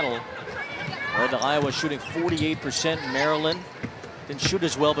forth battle. Led to Iowa shooting 48%. Maryland didn't shoot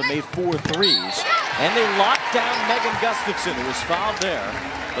as well, but made 4 threes. And they locked down Megan Gustafson, who was fouled there.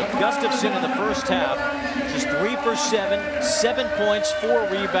 But Gustafson in the first half, just 3 for 7, 7 points, 4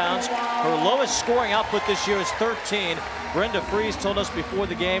 rebounds. Her lowest scoring output this year is 13. Brenda Fries told us before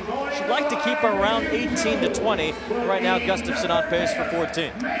the game she'd like to keep her around 18 to 20. Right now, Gustafson on pace for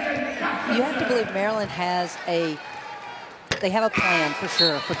 14. You have to believe Maryland has they have a plan for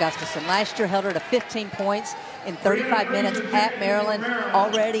sure for Gustafson. Last year held her to 15 points in 35 minutes at Maryland.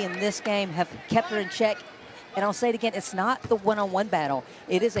 Already in this game have kept her in check. And I'll say it again, it's not the one-on-one battle.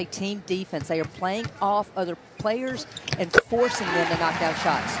 It is a team defense. They are playing off other players and forcing them to knock down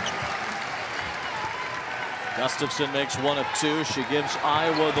shots. Gustafson makes 1 of 2. She gives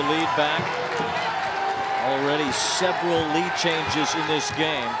Iowa the lead back. Already several lead changes in this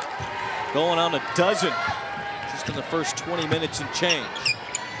game. Going on a dozen just in the first 20 minutes and change.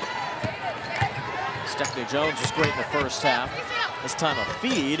 Stephanie Jones was great in the first half. This time a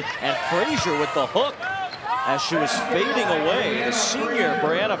feed, and Frazier with the hook as she was fading away. The senior,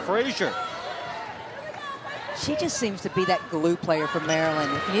 Brianna Frazier. She just seems to be that glue player for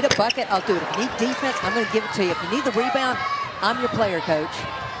Maryland. If you need a bucket, I'll do it. If you need defense, I'm going to give it to you. If you need the rebound, I'm your player, coach.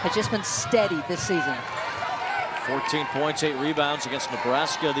 Has just been steady this season. 14 points, 8 rebounds against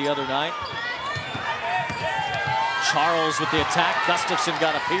Nebraska the other night. Charles with the attack. Gustafson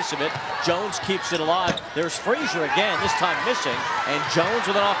got a piece of it. Jones keeps it alive. There's Frazier again, this time missing. And Jones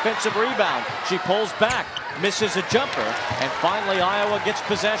with an offensive rebound. She pulls back, misses a jumper, and finally Iowa gets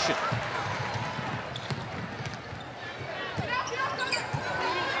possession.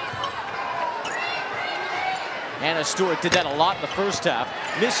 Anna Stewart did that a lot in the first half.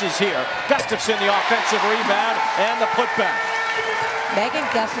 Misses here. Gustafson the offensive rebound and the putback. Megan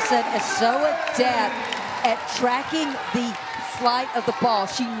Gustafson is so adept at tracking the flight of the ball.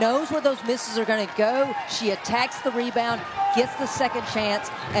 She knows where those misses are going to go. She attacks the rebound, gets the second chance,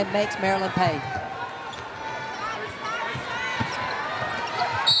 and makes Maryland pay.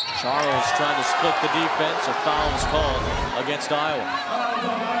 Charles trying to split the defense. A foul is called against Iowa.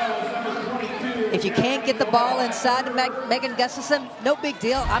 If you can't get the ball inside to Megan Gustafson, no big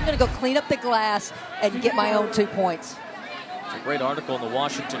deal. I'm going to go clean up the glass and get my own 2 points. A great article in the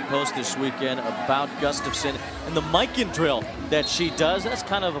Washington Post this weekend about Gustafson and the Mikan drill that she does. That's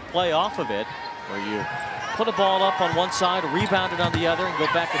kind of a play off of it, where you put a ball up on one side, rebound it on the other, and go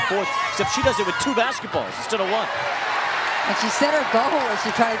back and forth. Except she does it with 2 basketballs instead of 1. And she said her goal is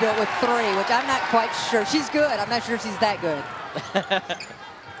to try to do it with 3, which I'm not quite sure. She's good. I'm not sure she's that good.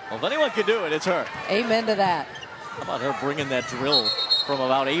 Well, if anyone can do it, it's her. Amen to that. How about her bringing that drill from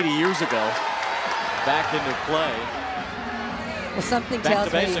about 80 years ago back into play? Well, something Back tells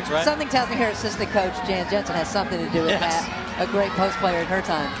to basics, me, right? something tells me her assistant coach Jan Jensen has something to do with Yes. that. A great post player in her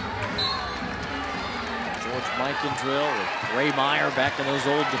time. George Mikan drill with Ray Meyer back in those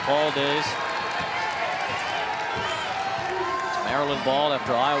old DePaul days. It's Maryland ball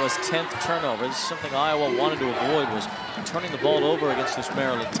after Iowa's 10th turnover. This is something Iowa wanted to avoid, was turning the ball over against this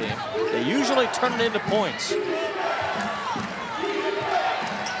Maryland team. They usually turn it into points.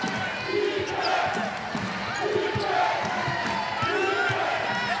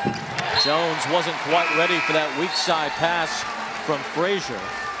 Jones wasn't quite ready for that weak side pass from Frazier.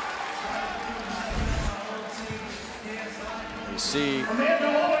 We see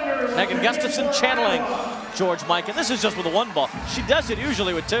Megan Gustafson channeling George Mikan. This is just with a 1 ball. She does it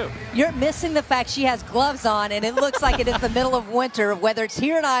usually with 2. You're missing the fact she has gloves on, and it looks like it is the middle of winter, whether it's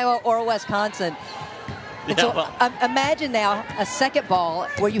here in Iowa or Wisconsin. And Yeah, so well, imagine now a second ball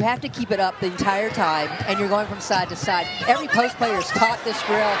where you have to keep it up the entire time, and you're going from side to side. Every post player is taught this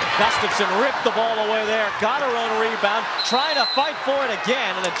drill. Gustafson ripped the ball away there, got her own rebound, trying to fight for it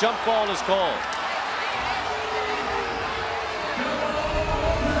again, and a jump ball is called.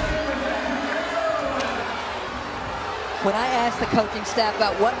 When I asked the coaching staff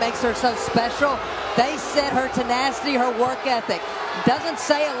about what makes her so special, they said her tenacity, her work ethic. Doesn't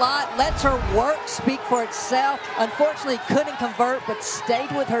say a lot, lets her work speak for itself. Unfortunately, couldn't convert, but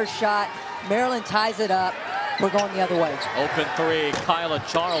stayed with her shot. Maryland ties it up. We're going the other way. Open 3, Kyla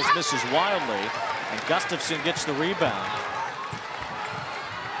Charles misses wildly, and Gustafson gets the rebound.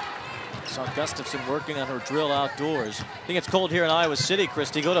 Saw Gustafson working on her drill outdoors. I think it's cold here in Iowa City,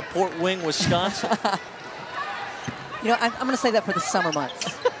 Christy. Go to Port Wing, Wisconsin. You know, I'm going to say that for the summer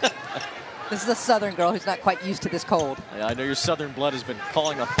months. This is a Southern girl who's not quite used to this cold. Yeah, I know your Southern blood has been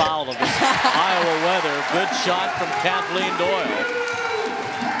calling a foul of this Iowa weather. Good shot from Kathleen Doyle.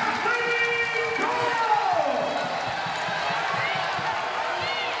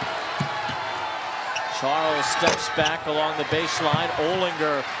 Charles steps back along the baseline.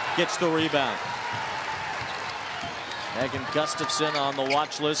 Olinger gets the rebound. Megan Gustafson on the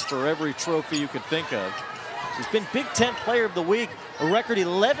watch list for every trophy you could think of. She's been Big Ten Player of the Week a record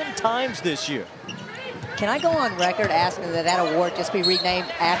 11 times this year. Can I go on record asking that that award just be renamed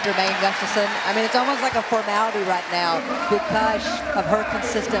after Megan Gustafson? I mean, it's almost like a formality right now because of her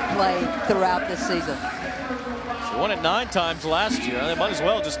consistent play throughout this season. She won it 9 times last year. They might as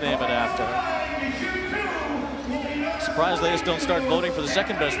well just name it after her. Surprised they just don't start voting for the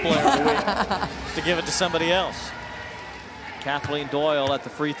second best player of the week to give it to somebody else. Kathleen Doyle at the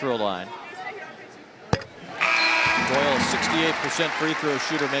free throw line. Doyle, 68% free throw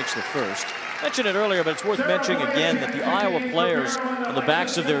shooter, makes the first. Mentioned it earlier, but it's worth mentioning again that the Iowa players on the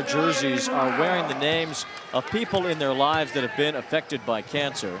backs of their jerseys are wearing the names of people in their lives that have been affected by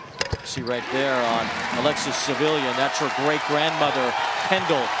cancer. See right there on Alexis Civilian, that's her great-grandmother,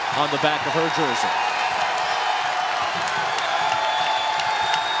 Kendall, on the back of her jersey.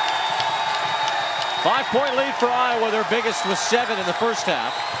 Five-point lead for Iowa. Their biggest was 7 in the first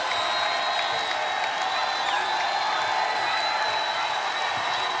half.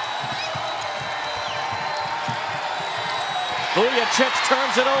 Vujacic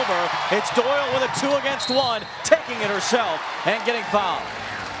turns it over. It's Doyle with a 2 against 1, taking it herself and getting fouled.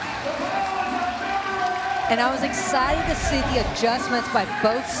 And I was excited to see the adjustments by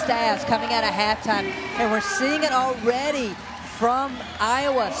both staffs coming out of halftime. And we're seeing it already from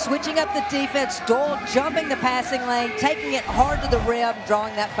Iowa, switching up the defense. Doyle jumping the passing lane, taking it hard to the rim,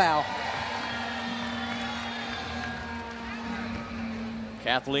 drawing that foul.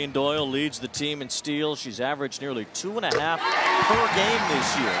 Kathleen Doyle leads the team in steals. She's averaged nearly 2.5 per game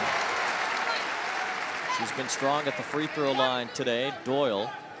this year. She's been strong at the free throw line today. Doyle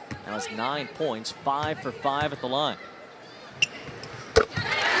now has 9 points, 5 for 5 at the line.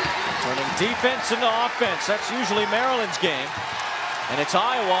 Turning defense into offense. That's usually Maryland's game. And it's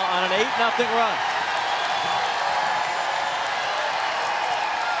Iowa on an 8-0 run.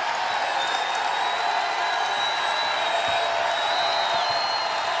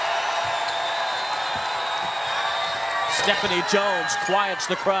 Stephanie Jones quiets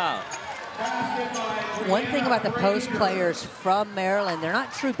the crowd. One thing about the post players from Maryland, they're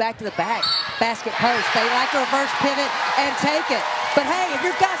not true back to the back basket post. They like to reverse pivot and take it. But hey, if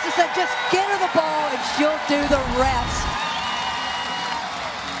your Gustafson, just get her the ball and she'll do the rest.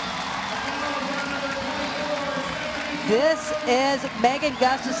 This is Megan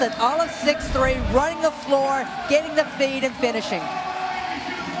Gustafson, all of 6'3", running the floor, getting the feed, and finishing.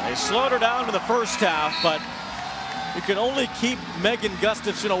 They slowed her down in the first half, but you can only keep Megan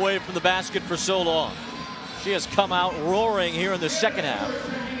Gustafson away from the basket for so long. She has come out roaring here in the second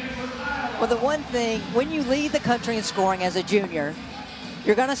half. Well, the one thing, when you lead the country in scoring as a junior,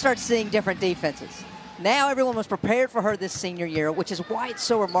 you're going to start seeing different defenses. Now everyone was prepared for her this senior year, which is why it's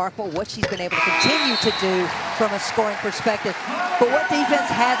so remarkable what she's been able to continue to do from a scoring perspective. But what defense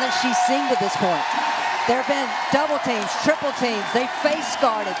hasn't she seen to this point? There have been double teams, triple teams. They face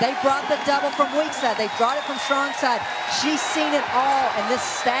guarded. They brought the double from weak side. They brought it from strong side. She's seen it all, and this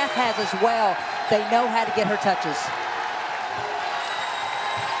staff has as well. They know how to get her touches.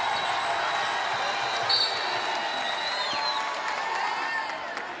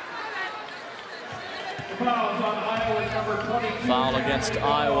 Foul against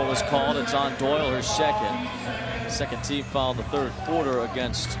Iowa was called. It's on Doyle, her second. Second team foul in the third quarter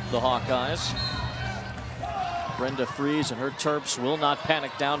against the Hawkeyes. Brenda Fries and her Terps will not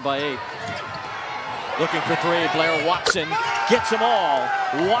panic, down by 8. Looking for three. Blair Watson gets them all.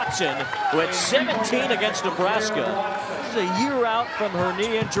 Watson, who had 17 against Nebraska. She's a year out from her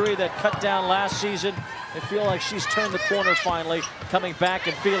knee injury that cut down last season. I feel like she's turned the corner finally, coming back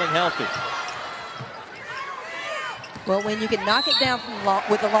and feeling healthy. Well, when you can knock it down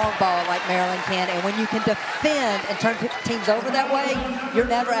with a long ball like Maryland can, and when you can defend and turn teams over that way, you're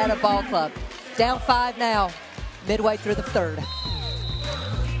never at a ball club. Down 5 now, midway through the third.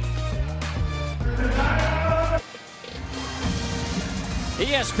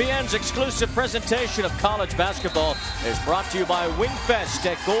 ESPN's exclusive presentation of college basketball is brought to you by Wingfest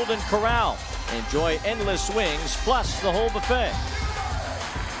at Golden Corral. Enjoy endless wings plus the whole buffet.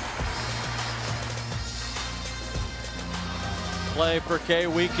 Play for K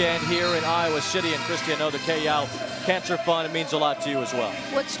weekend here in Iowa City. And Christy, I know the K-Yow Cancer Fund means a lot to you as well.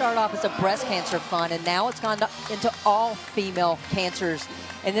 Well, it started off as a breast cancer fund, and now it's gone into all female cancers.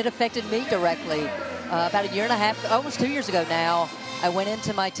 And it affected me directly. About a year and a half, almost 2 years ago now, I went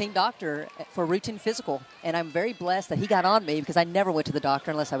into my team doctor for a routine physical. And I'm very blessed that he got on me because I never went to the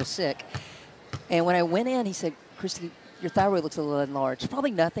doctor unless I was sick. And when I went in, he said, Christy, your thyroid looks a little enlarged. It's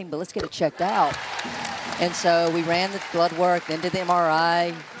probably nothing, but let's get it checked out. And so we ran the blood work, then did the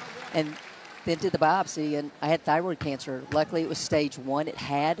MRI, and then did the biopsy, and I had thyroid cancer. Luckily, it was stage 1. It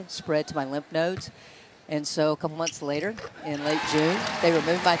had spread to my lymph nodes. And so a couple months later, in late June, they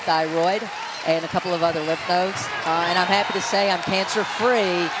removed my thyroid and a couple of other lymph nodes. And I'm happy to say I'm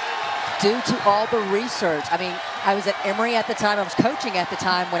cancer-free due to all the research. I mean, I was at Emory at the time. I was coaching at the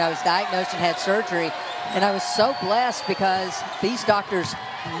time when I was diagnosed and had surgery. And I was so blessed because these doctors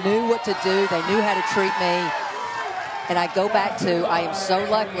knew what to do. They knew how to treat me. And I go back to, I am so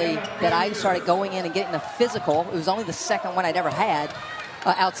lucky that I started going in and getting a physical. It was only the second one I'd ever had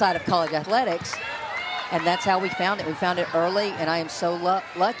outside of college athletics. And that's how we found it. We found it early, and I am so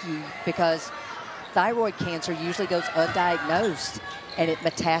lucky because thyroid cancer usually goes undiagnosed, and it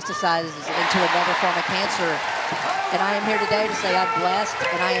metastasizes into another form of cancer. And I am here today to say I'm blessed,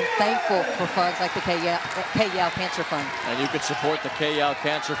 and I am thankful for funds like the K-Yow Cancer Fund. And you can support the K-Yow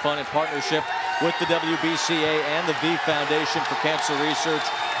Cancer Fund in partnership with the WBCA and the V Foundation for Cancer Research.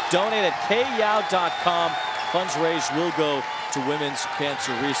 Donate at kyow.com. Funds raised will go to women's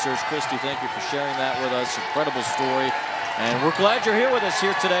cancer research. Christy, thank you for sharing that with us. Incredible story. And we're glad you're here with us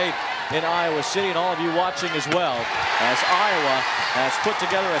here today in Iowa City, and all of you watching as well, as Iowa has put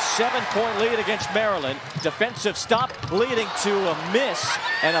together a 7-point lead against Maryland. Defensive stop leading to a miss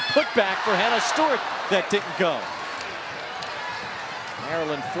and a putback for Hannah Stewart that didn't go.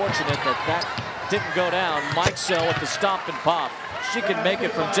 Maryland fortunate that didn't go down. Mikesell with the stop and pop. She can make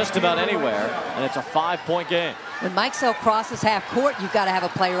it from just about anywhere, and it's a 5-point game. When Mikesell crosses half court, you've got to have a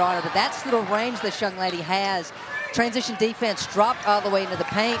player on her, but that's the range this young lady has. Transition defense dropped all the way into the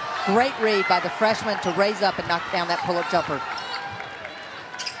paint. Great read by the freshman to raise up and knock down that pull-up jumper.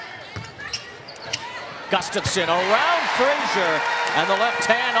 Gustafson around Frazier, and the left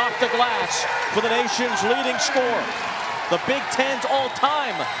hand off the glass for the nation's leading scorer. The Big Ten's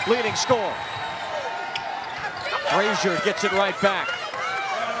all-time leading scorer. Frazier gets it right back.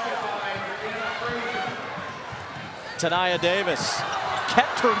 Tania Davis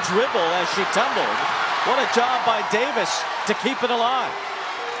kept her dribble as she tumbled. What a job by Davis to keep it alive.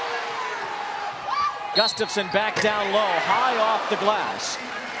 Gustafson back down low, high off the glass.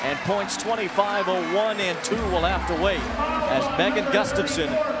 And points 25-01 and 2 will have to wait as Megan Gustafson,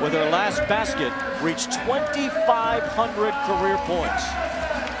 with her last basket, reached 2,500 career points.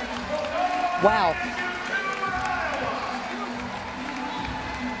 Wow.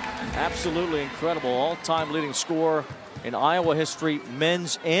 Absolutely incredible. All-time leading scorer in Iowa history,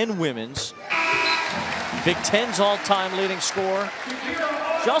 men's and women's. Big Ten's all-time leading scorer.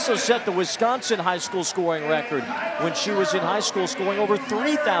 She also set the Wisconsin high school scoring record when she was in high school, scoring over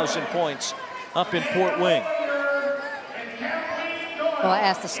 3,000 points up in Fort Wayne. Well, I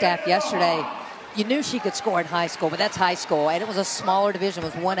asked the staff yesterday, you knew she could score in high school, but that's high school, and it was a smaller division,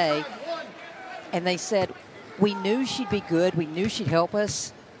 it was 1A. And they said, we knew she'd be good, we knew she'd help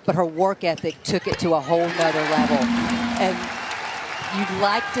us, but her work ethic took it to a whole nother level. And you'd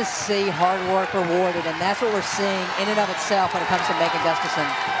like to see hard work rewarded, and that's what we're seeing in and of itself when it comes to Megan Gustafson.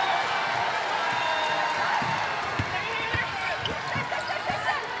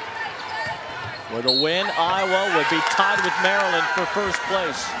 With a win, Iowa would be tied with Maryland for first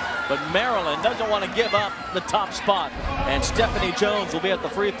place. But Maryland doesn't want to give up the top spot. And Stephanie Jones will be at the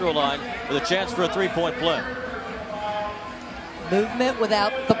free throw line with a chance for a three-point play. Movement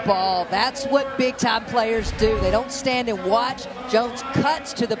without the ball. That's what big-time players do. They don't stand and watch. Jones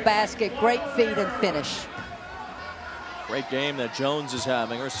cuts to the basket. Great feed and finish. Great game that Jones is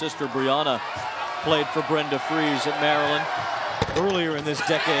having. Her sister Brianna played for Brenda Fries at Maryland earlier in this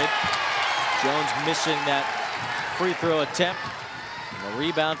decade. Jones missing that free throw attempt. And a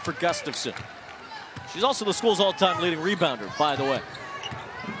rebound for Gustafson. She's also the school's all-time leading rebounder, by the way.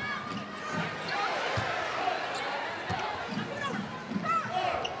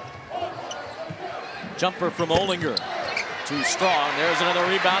 Jumper from Olinger. Too strong. There's another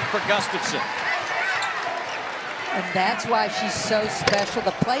rebound for Gustafson. And that's why she's so special.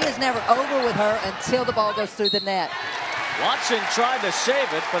 The play is never over with her until the ball goes through the net. Watson tried to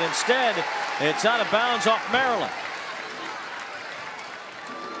save it, but instead it's out of bounds off Maryland.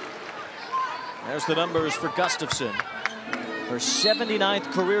 There's the numbers for Gustafson. Her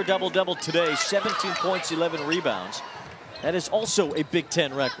 79th career double-double today, 17 points, 11 rebounds. That is also a Big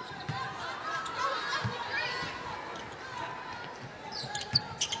Ten record.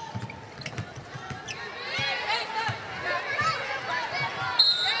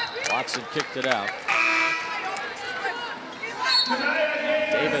 Watson kicked it out.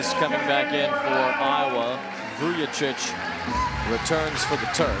 Davis coming back in for Iowa. Vujicic returns for the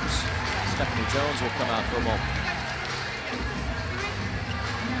Terps. Stephanie Jones will come out for a moment.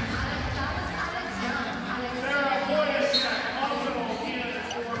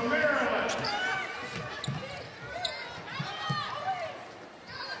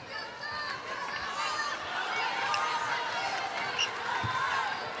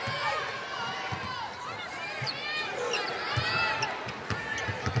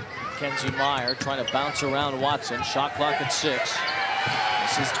 Kenzie Meyer trying to bounce around Watson. Shot clock at 6.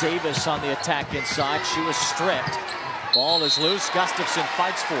 This is Davis on the attack inside. She was stripped. Ball is loose. Gustafson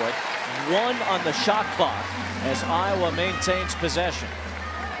fights for it. 1 on the shot clock as Iowa maintains possession.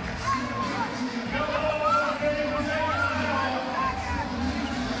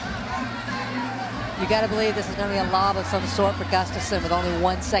 You got to believe this is going to be a lob of some sort for Gustafson with only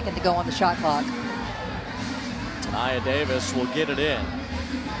 1 second to go on the shot clock. Tania Davis will get it in.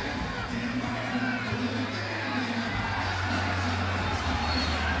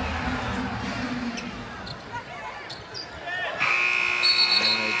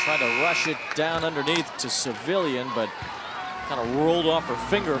 Tried to rush it down underneath to Civilian, but kind of rolled off her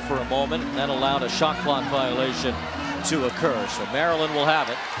finger for a moment, and that allowed a shot clock violation to occur. So Maryland will have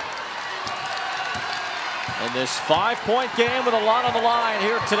it. In this 5-point game with a lot on the line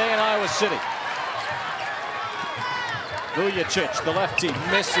here today in Iowa City. Vujicic, the lefty,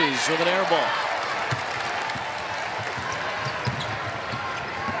 misses with an air ball.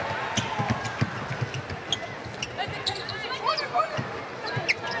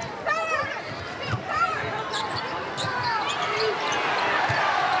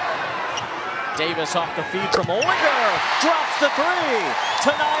 Davis off the feed from Olinger, drops the 3.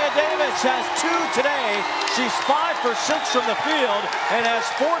 Tania Davis has 2 today. She's 5 for 6 from the field and has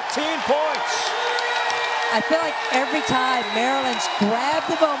 14 points. I feel like every time Maryland's grabbed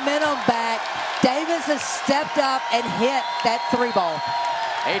the momentum back, Davis has stepped up and hit that 3 ball.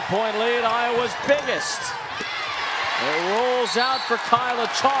 8-point lead, Iowa's biggest. It rolls out for Kyla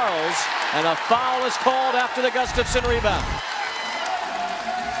Charles, and a foul is called after the Gustafson rebound.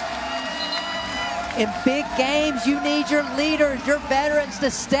 In big games, you need your leaders, your veterans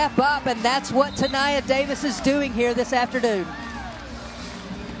to step up, and that's what Tania Davis is doing here this afternoon.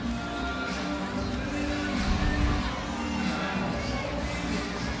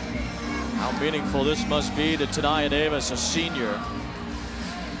 How meaningful this must be to Tania Davis, a senior.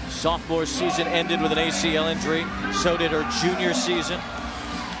 Sophomore season ended with an ACL injury. So did her junior season.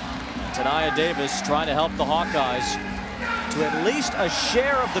 Tania Davis trying to help the Hawkeyes to at least a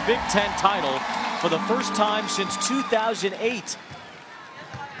share of the Big Ten title for the first time since 2008.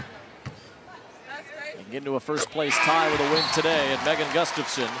 And get into a first-place tie with a win today, and Megan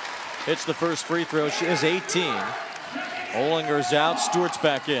Gustafson hits the first free throw. She is 18. Ollinger's out. Stewart's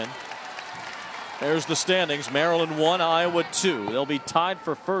back in. There's the standings. Maryland 1, Iowa 2. They'll be tied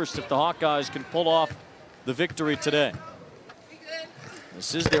for first if the Hawkeyes can pull off the victory today.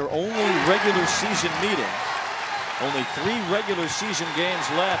 This is their only regular season meeting. Only 3 regular season games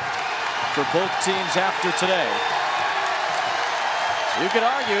left for both teams after today. You could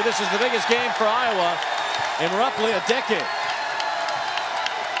argue this is the biggest game for Iowa in roughly a decade.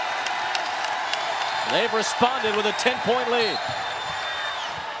 They've responded with a 10-point lead.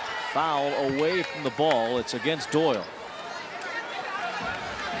 Foul away from the ball. It's against Doyle.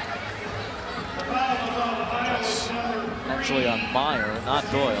 That's actually on Meyer, not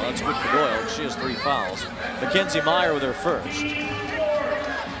Doyle. That's good for Doyle. She has 3 fouls. Mackenzie Meyer with her first.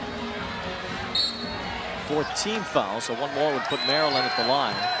 4th team foul, so 1 more would put Maryland at the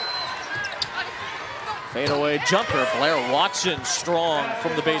line. Fadeaway jumper. Blair Watson strong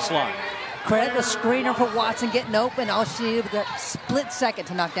from the baseline. Credit the screener for Watson getting open. All she needed was that split second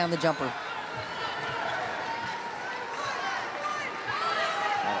to knock down the jumper.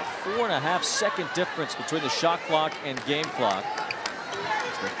 A 4.5-second difference between the shot clock and game clock.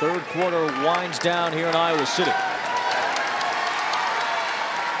 As the 3rd quarter winds down here in Iowa City.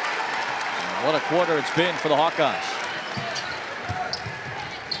 And what a quarter it's been for the Hawkeyes.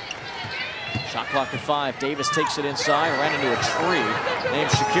 Shot clock at 5. Davis takes it inside, ran into a tree named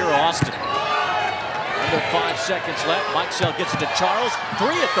Shakira Austin. Under 5 seconds left. Mikesell gets it to Charles. 3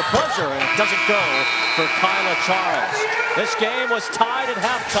 at the buzzer, and it doesn't go for Kyla Charles. This game was tied at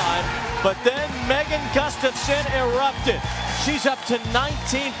halftime, but then Megan Gustafson erupted. She's up to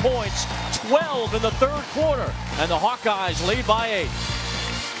 19 points, 12 in the 3rd quarter, and the Hawkeyes lead by 8.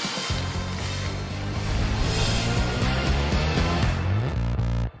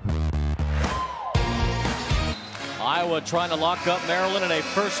 Iowa trying to lock up Maryland in a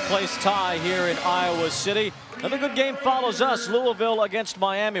first-place tie here in Iowa City. Another good game follows us. Louisville against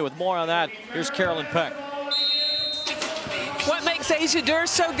Miami. With more on that, here's Carolyn Peck. What makes Asia Durr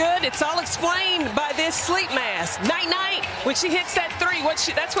so good? It's all explained by this sleep mask. Night-night, when she hits that 3,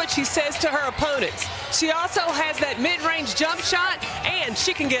 that's what she says to her opponents. She also has that mid-range jump shot, and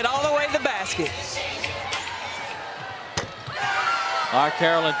she can get all the way to the basket. All right,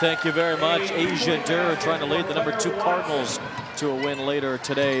 Carolyn, thank you very much. Asia Durr trying to lead the number 2 Cardinals to a win later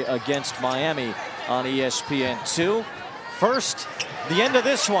today against Miami on ESPN2. First, the end of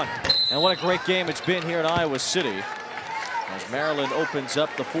this one. And what a great game it's been here in Iowa City. As Maryland opens up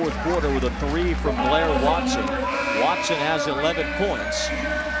the 4th quarter with a 3 from Blair Watson. Watson has 11 points.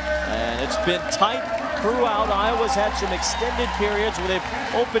 And it's been tight throughout. Iowa's had some extended periods where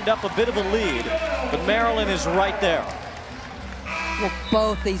they've opened up a bit of a lead. But Maryland is right there. Well,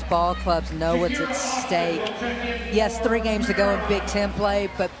 both these ball clubs know what's at stake. Yes, 3 games to go in Big Ten play,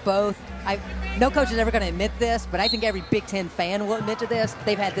 but both, no coach is ever going to admit this, but I think every Big Ten fan will admit to this.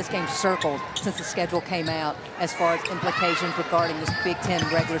 They've had this game circled since the schedule came out as far as implications regarding this Big Ten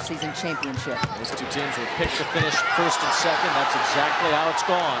regular season championship. Those 2 teams were picked to finish 1st and 2nd. That's exactly how it's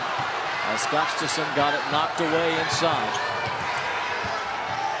gone. As Gustafson got it knocked away inside.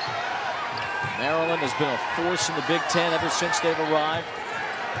 Maryland has been a force in the Big Ten ever since they've arrived.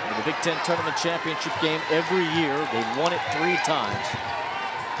 In the Big Ten Tournament Championship game every year. They've won it 3 times.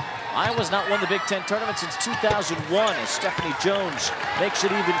 Iowa's not won the Big Ten Tournament since 2001 as Stephanie Jones makes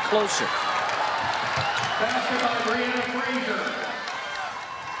it even closer.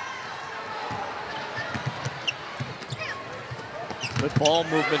 Good ball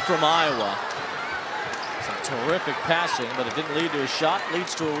movement from Iowa. Some terrific passing, but it didn't lead to a shot.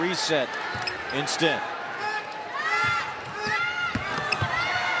 Leads to a reset instead.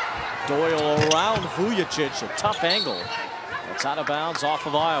 Doyle around Vujicic, a tough angle. That's out of bounds off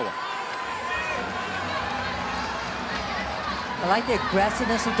of Iowa. I like the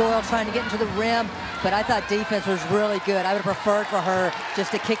aggressiveness of Doyle trying to get into the rim, but I thought defense was really good. I would have preferred for her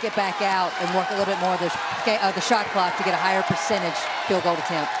just to kick it back out and work a little bit more of the shot clock to get a higher percentage field goal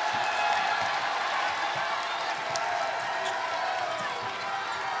attempt.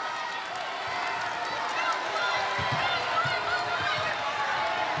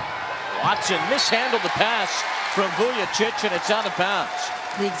 Watson mishandled the pass from Vujicic, and it's out of bounds.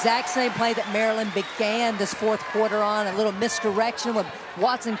 The exact same play that Maryland began this 4th quarter on, a little misdirection with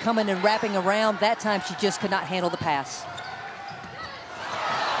Watson coming and wrapping around. That time she just could not handle the pass.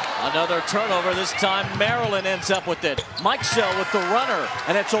 Another turnover. This time Maryland ends up with it. Mikesell with the runner,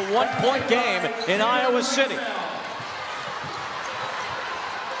 and it's a 1-point game in Iowa City.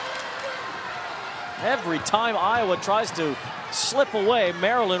 Every time Iowa tries to slip away,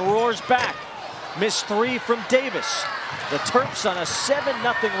 Maryland roars back. Missed 3 from Davis. The Terps on a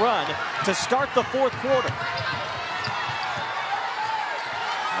 7-0 run to start the fourth quarter.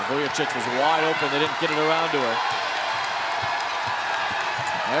 Vujicic was wide open. They didn't get it around to her.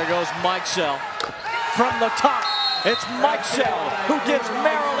 There goes Mikesell from the top. It's Mikesell who gives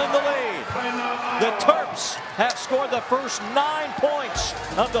Maryland the lead. The Terps have scored the first 9 points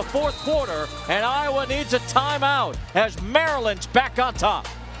of the fourth quarter, and Iowa needs a timeout as Maryland's back on top.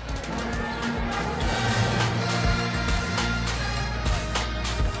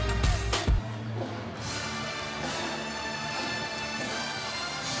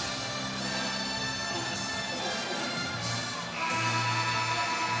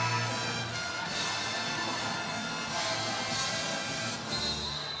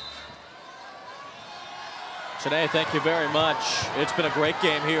 Today, thank you very much. It's been a great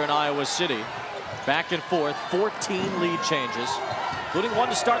game here in Iowa City. Back and forth, 14 lead changes, including one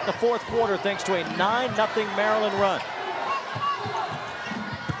to start the fourth quarter thanks to a 9-0 Maryland run.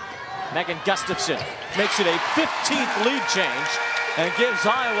 Megan Gustafson makes it a 15th lead change and gives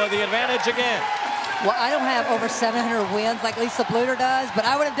Iowa the advantage again. Well, I don't have over 700 wins like Lisa Bluter does, but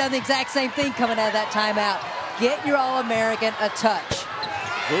I would have done the exact same thing coming out of that timeout. Get your All-American a touch.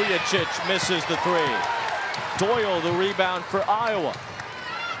 Vujicic misses the 3. Doyle the rebound for Iowa.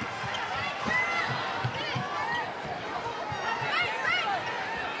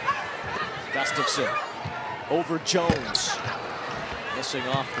 Gustafson over Jones. Missing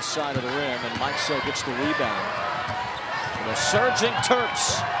off the side of the rim, and Mikesell gets the rebound. For the surging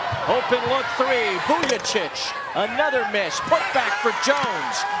Terps. Open look 3. Vujicic. Another miss. Put back for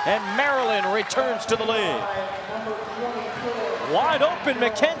Jones. And Maryland returns to the lead. Wide open,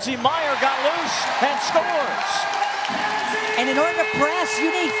 Mackenzie Meyer got loose and scores. And in order to press, you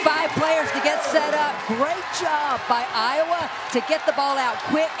need 5 players to get set up. Great job by Iowa to get the ball out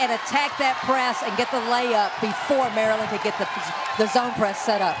quick and attack that press and get the layup before Maryland could get the zone press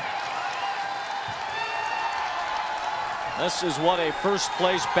set up. This is what a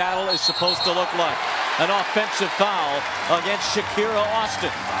first-place battle is supposed to look like. An offensive foul against Shakira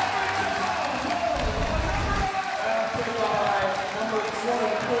Austin.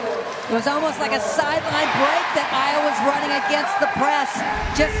 It was almost like a sideline break that Iowa's running against the press.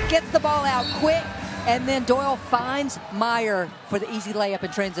 Just gets the ball out quick, and then Doyle finds Meyer for the easy layup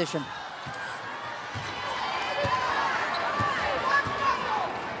in transition.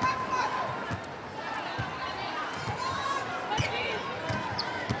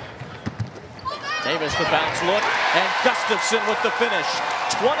 Davis the bounce look, and Gustafson with the finish.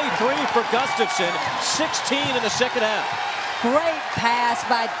 23 for Gustafson, 16 in the second half. Great pass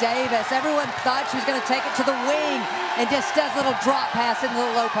by Davis. Everyone thought she was going to take it to the wing and just does a little drop pass into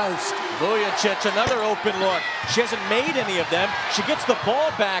the low post. Vujicic, another open look. She hasn't made any of them. She gets the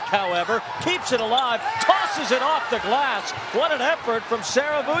ball back, however, keeps it alive, tosses it off the glass. What an effort from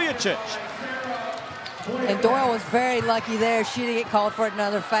Sarah Vujicic. And Doyle was very lucky there. She didn't get called for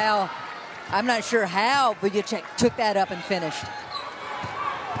another foul. I'm not sure how Vujicic took that up and finished.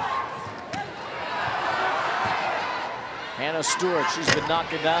 Hannah Stewart, she's been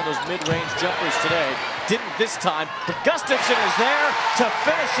knocking down those mid-range jumpers today. Didn't this time, but Gustafson is there to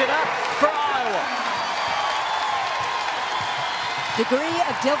finish it up for Iowa. Degree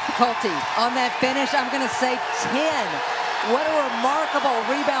of difficulty on that finish, I'm going to say 10. What a remarkable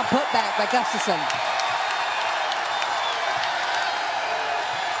rebound putback by Gustafson.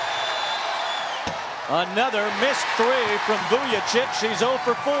 Another missed 3 from Vujicic. She's 0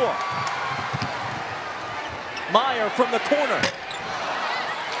 for 4. Meyer from the corner.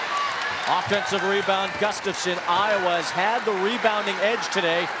 Offensive rebound, Gustafson. Iowa has had the rebounding edge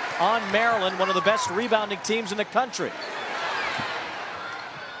today on Maryland, one of the best rebounding teams in the country.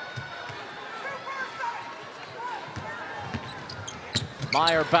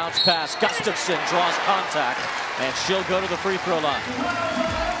 Meyer bounce pass. Gustafson draws contact, and she'll go to the free throw line.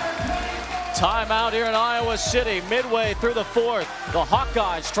 Timeout here in Iowa City, midway through the fourth. The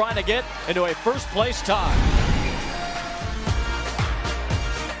Hawkeyes trying to get into a first-place tie.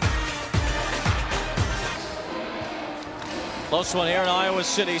 Close one here in Iowa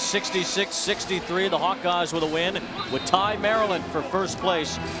City, 66-63. The Hawkeyes with a win would tie Maryland for first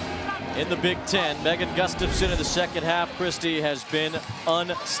place in the Big Ten. Megan Gustafson in the second half, Christy, has been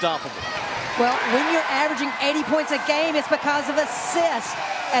unstoppable. Well, when you're averaging 80 points a game, it's because of assists.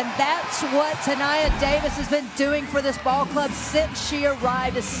 And that's what Tania Davis has been doing for this ball club since she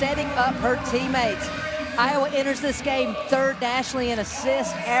arrived, is setting up her teammates. Iowa enters this game third nationally in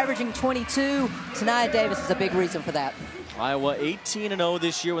assists, averaging 22. Tania Davis is a big reason for that. Iowa 18-0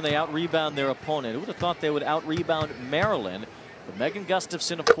 this year when they out-rebound their opponent. Who would have thought they would out-rebound Maryland? But Megan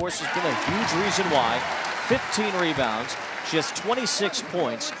Gustafson, of course, has been a huge reason why. 15 rebounds. She has 26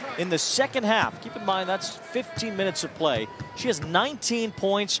 points in the second half. Keep in mind, that's 15 minutes of play. She has 19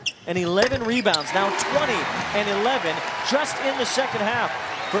 points and 11 rebounds. Now 20 and 11 just in the second half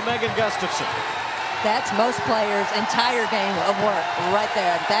for Megan Gustafson. That's most players' entire game of work right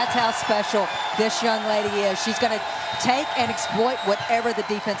there. That's how special this young lady is. She's going to take and exploit whatever the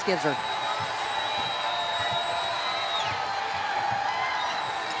defense gives her.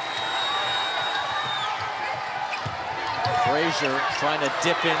 Frazier trying to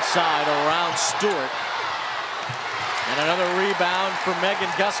dip inside around Stewart. And another rebound for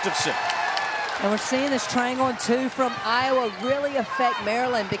Megan Gustafson. And we're seeing this triangle and two from Iowa really affect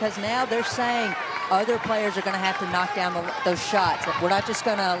Maryland, because now they're saying other players are going to have to knock down those shots. We're not just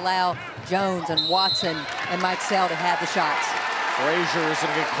going to allow Jones and Watson and Mike Sell to have the shots. Frazier is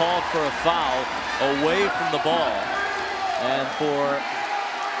going to get called for a foul away from the ball. And for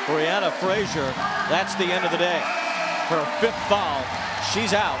Brianna Frazier, that's the end of the day. Her fifth foul,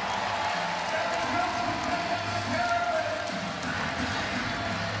 she's out.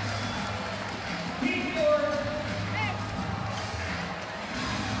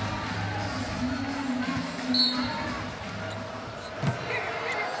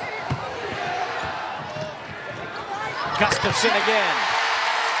 Gustafson again.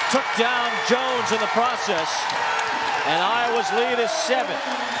 Took down Jones in the process. And Iowa's lead is 7.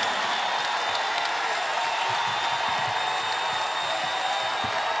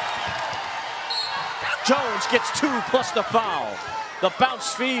 Jones gets 2 plus the foul. The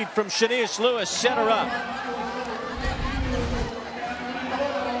bounce feed from Shanice Lewis set her up.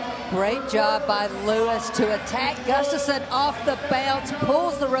 Great job by Lewis to attack Gustafson off the bounce,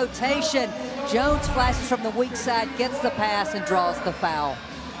 pulls the rotation. Jones flashes from the weak side, gets the pass, and draws the foul.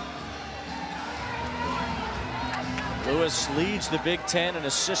 Lewis leads the Big Ten in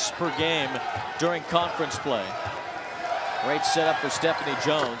assists per game during conference play. Great setup for Stephanie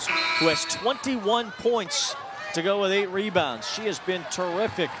Jones, who has 21 points to go with 8 rebounds. She has been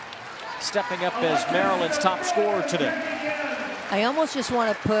terrific, stepping up as Maryland's top scorer today. I almost just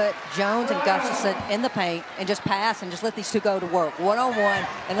want to put Jones and Gustafson in the paint and just pass and just let these two go to work one-on-one,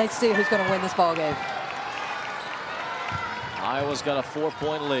 and let's see who's going to win this ball game. Iowa's got a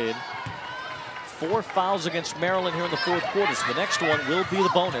 4-point lead. 4 fouls against Maryland here in the fourth quarter, so the next one will be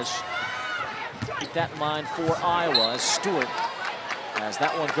the bonus. Keep that in mind for Iowa as Stewart has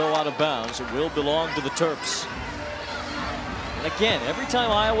that one go out of bounds. It will belong to the Terps. And again, every time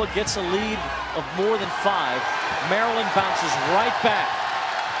Iowa gets a lead of more than 5, Maryland bounces right back.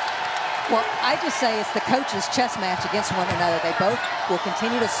 Well, I just say it's the coaches' chess match against one another. They both will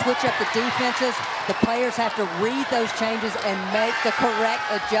continue to switch up the defenses. The players have to read those changes and make the correct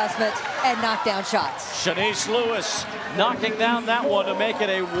adjustments and knock down shots. Shanice Lewis knocking down that one to make it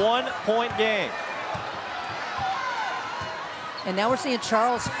a 1-point game. And now we're seeing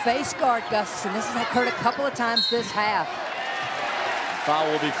Charles face guard Gustafson. This has occurred a couple of times this half.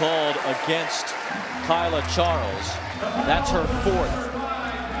 Foul will be called against Kyla Charles. That's her 4th.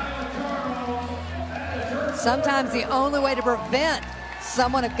 Sometimes the only way to prevent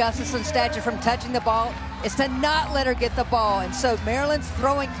someone of Gustafson's stature from touching the ball is to not let her get the ball. And so Maryland's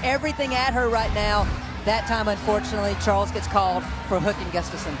throwing everything at her right now. That time, unfortunately, Charles gets called for hooking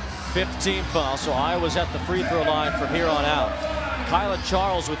Gustafson. 15 fouls, so Iowa's at the free throw line from here on out. Kyla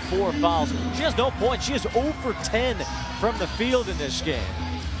Charles with 4 fouls. She has no points. She is 0 for 10 from the field in this game.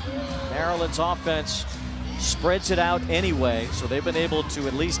 Maryland's offense spreads it out anyway, so they've been able to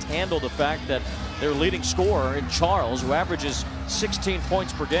at least handle the fact that their leading scorer in Charles, who averages 16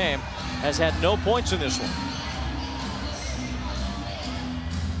 points per game, has had no points in this one.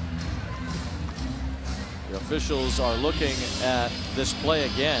 The officials are looking at this play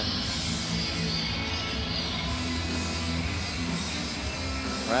again.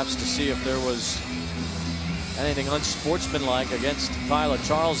 Perhaps to see if there was anything unsportsmanlike against Kyla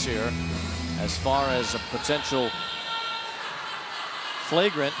Charles here as far as a potential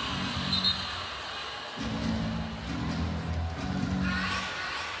flagrant.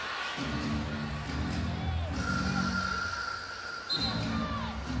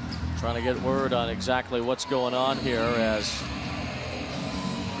 Trying to get word on exactly what's going on here as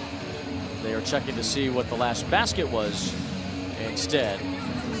they are checking to see what the last basket was instead.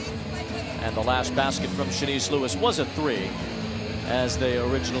 And the last basket from Shanice Lewis was a 3, as they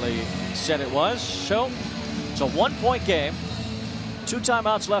originally said it was. So it's a 1-point game. 2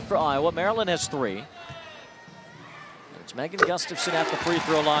 timeouts left for Iowa. Maryland has 3. It's Megan Gustafson at the free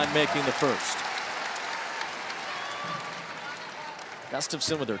throw line making the first.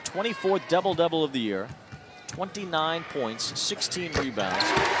 Gustafson with her 24th double-double of the year. 29 points, 16 rebounds.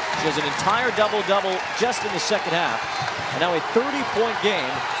 She has an entire double-double just in the second half. And now a 30-point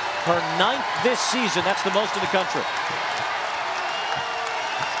game, her 9th this season. That's the most in the country.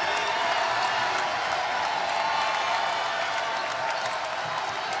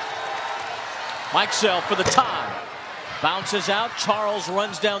 Mikesell for the tie. Bounces out. Charles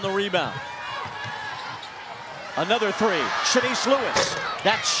runs down the rebound. Another three. Shanice Lewis.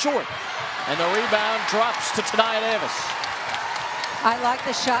 That's short. And the rebound drops to Tania Davis. I like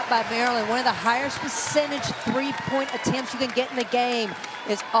the shot by Maryland. One of the highest percentage three-point attempts you can get in the game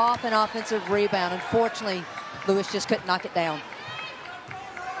is off an offensive rebound. Unfortunately, Lewis just couldn't knock it down.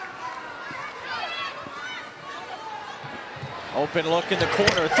 Open look in the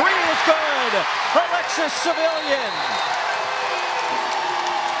corner. Three is good. Alexis Sevillian.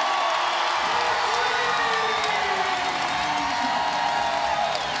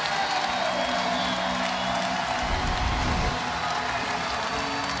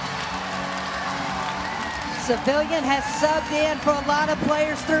 Sevillian has subbed in for a lot of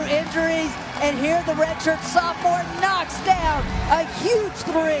players through injuries, and here the redshirt sophomore knocks down a huge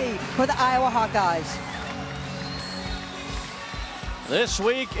three for the Iowa Hawkeyes. This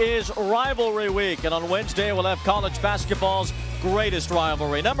week is rivalry week, and on Wednesday we'll have college basketball's greatest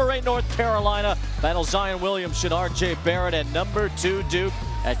rivalry. Number 8 North Carolina battles Zion Williamson, R.J. Barrett, and number 2 Duke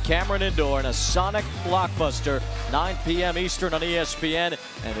at Cameron Indoor in a sonic blockbuster, 9 p.m. Eastern on ESPN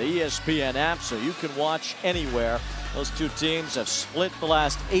and the ESPN app, so you can watch anywhere. Those two teams have split the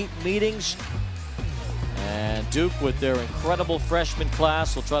last 8 meetings, and Duke, with their incredible freshman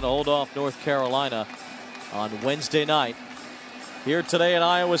class, will try to hold off North Carolina on Wednesday night. Here today in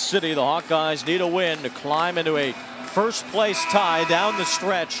Iowa City, the Hawkeyes need a win to climb into a first-place tie down the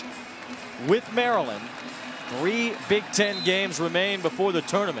stretch with Maryland. 3 Big Ten games remain before the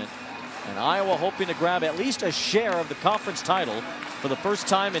tournament, and Iowa hoping to grab at least a share of the conference title for the first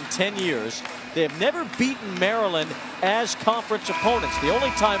time in 10 years. They have never beaten Maryland as conference opponents. The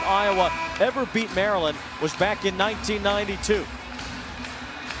only time Iowa ever beat Maryland was back in 1992.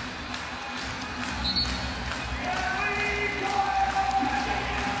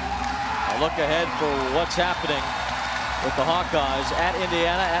 Look ahead for what's happening with the Hawkeyes at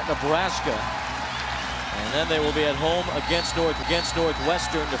Indiana, at Nebraska. And then they will be at home against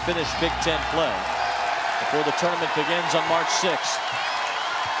Northwestern to finish Big Ten play before the tournament begins on March 6th.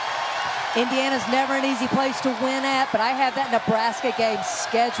 Indiana's never an easy place to win at, but I have that Nebraska game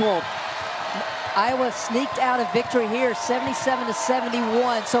scheduled. Iowa sneaked out a victory here,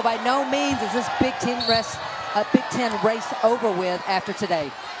 77-71. So by no means is this Big Ten race over with after today.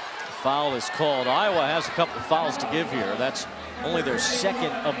 Foul is called. Iowa has a couple of fouls to give here. That's only their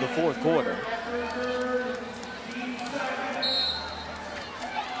second of the fourth quarter.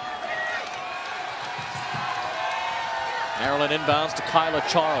 Maryland inbounds to Kyla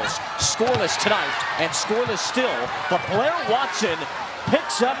Charles. Scoreless tonight and scoreless still, but Blair Watson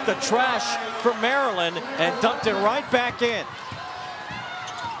picks up the trash for Maryland and dunked it right back in.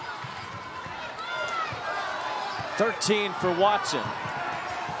 13 for Watson,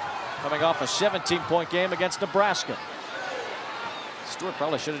 coming off a 17-point game against Nebraska. Stewart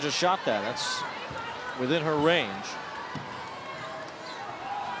probably should have just shot that. That's within her range.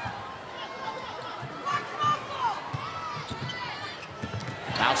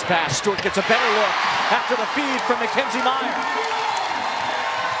 Bounce pass. Stewart gets a better look after the feed from Mackenzie Meyer.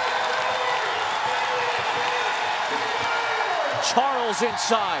 Charles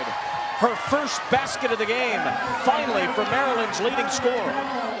inside. Her first basket of the game, finally, for Maryland's leading scorer.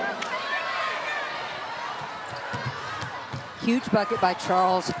 Huge bucket by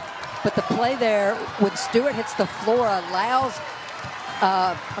Charles, but the play there when Stewart hits the floor allows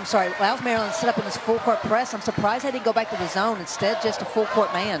Maryland to set up in this full court press. I'm surprised they didn't go back to the zone, instead just a full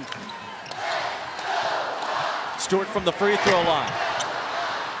court man. Stewart from the free throw line.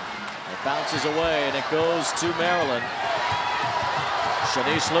 It bounces away and it goes to Maryland.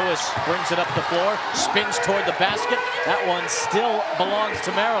 Shanice Lewis brings it up the floor, spins toward the basket. That one still belongs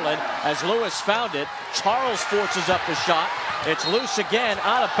to Maryland as Lewis found it. Charles forces up the shot. It's loose again,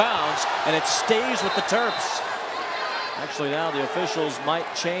 out of bounds, and it stays with the Terps. Actually, now the officials might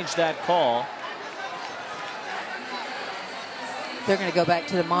change that call. They're going to go back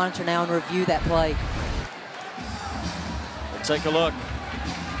to the monitor now and review that play. We'll take a look.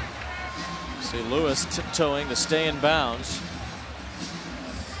 See Lewis tiptoeing to stay in bounds.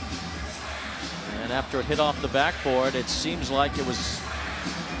 And after it hit off the backboard, it seems like it was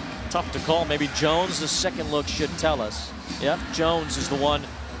tough to call. Maybe Jones, the second look, should tell us. Yep, Jones is the one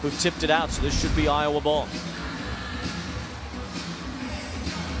who tipped it out, so this should be Iowa ball.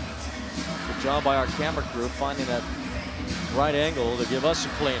 job by our camera crew finding that right angle to give us a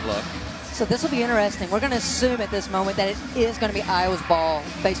clean look. So this will be interesting. We're going to assume at this moment that it is going to be Iowa's ball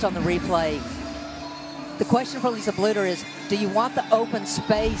based on the replay. The question for Lisa Bluder is, do you want the open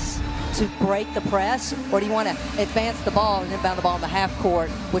space to break the press, or do you want to advance the ball and inbound the ball in the half court,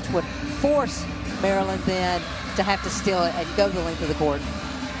 which would force Maryland then to have to steal it and go the length of the court?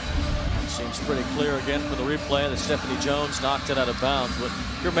 Seems pretty clear again for the replay that Stephanie Jones knocked it out of bounds. But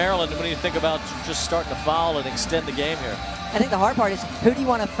if you're Maryland, when you think about just starting to foul and extend the game here? I think the hard part is, who do you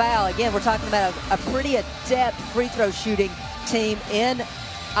want to foul? Again, we're talking about a pretty adept free throw shooting team in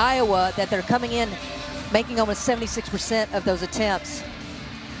Iowa that they're coming in making almost 76% of those attempts.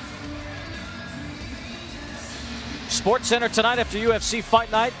 Sports Center tonight after UFC Fight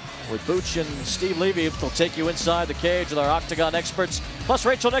Night with Booch and Steve Levy. They'll take you inside the cage with our Octagon experts. Plus,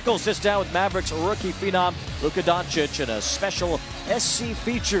 Rachel Nichols sits down with Mavericks rookie phenom Luka Doncic in a special SC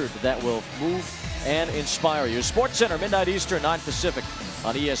featured that will move and inspire you. Sports Center, midnight Eastern, 9 Pacific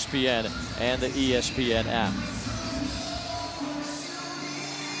on ESPN and the ESPN app.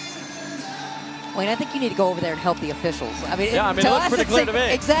 Wayne, I think you need to go over there and help the officials. I mean, yeah, it looked pretty clear to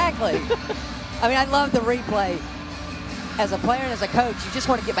me. Exactly. I mean, I love the replay. As a player and as a coach, you just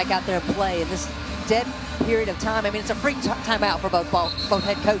want to get back out there and play in this dead period of time. I mean, it's a free timeout for both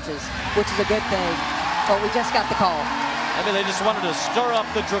head coaches, which is a good thing. But we just got the call. I mean, they just wanted to stir up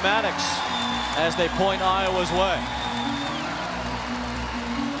the dramatics as they point Iowa's way.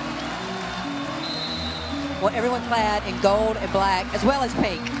 Well, everyone clad in gold and black, as well as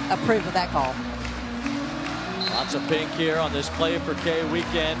pink, approved of that call. Lots of pink here on this Play for K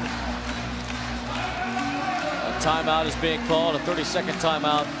weekend. A timeout is being called, a 30-second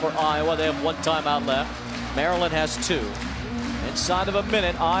timeout for Iowa. They have 1 timeout left. Maryland has 2. Inside of a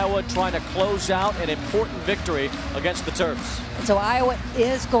minute, Iowa trying to close out an important victory against the Terps. And so Iowa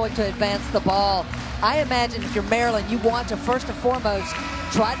is going to advance the ball. I imagine if you're Maryland, you want to first and foremost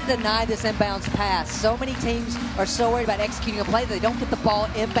try to deny this inbounds pass. So many teams are so worried about executing a play that they don't get the ball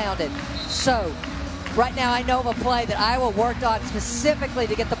inbounded. So right now I know of a play that Iowa worked on specifically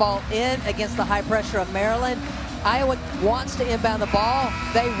to get the ball in against the high pressure of Maryland. Iowa wants to inbound the ball.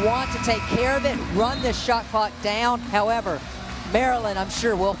 They want to take care of it, run this shot clock down. However, Maryland, I'm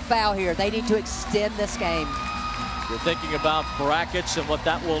sure, will foul here. They need to extend this game. You're thinking about brackets and what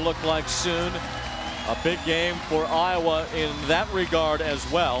that will look like soon. A big game for Iowa in that regard as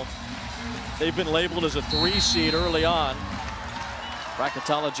well. They've been labeled as a 3 seed early on.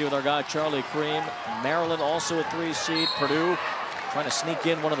 Bracketology with our guy Charlie Cream. Maryland also a 3 seed. Purdue trying to sneak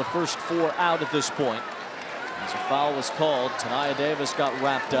in one of the first 4 out at this point. As a foul was called, Tania Davis got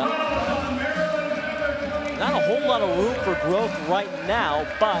wrapped up. Not a whole lot of room for growth right now,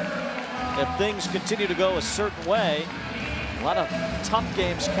 but if things continue to go a certain way, a lot of tough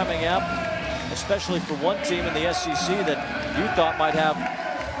games coming up, especially for one team in the SEC that you thought might have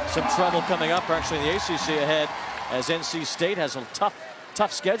some trouble coming up, or actually in the ACC ahead, as NC State has a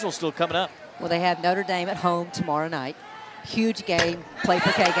tough schedule still coming up. Well, they have Notre Dame at home tomorrow night. Huge game, Play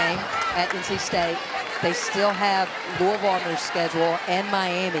for K game at NC State. They still have Louisville on their schedule and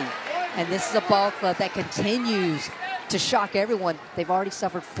Miami. And this is a ball club that continues to shock everyone. They've already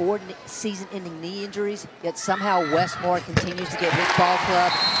suffered 4 season-ending knee injuries, yet somehow Westmore continues to get his ball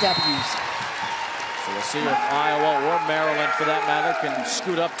club W's. So we'll see if Iowa or Maryland, for that matter, can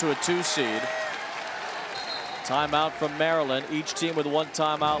scoot up to a 2 seed. Timeout from Maryland. Each team with 1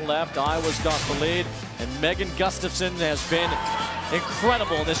 timeout left. Iowa's got the lead, and Megan Gustafson has been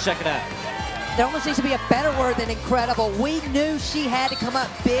incredible in this second half. There almost needs to be a better word than incredible. We knew she had to come up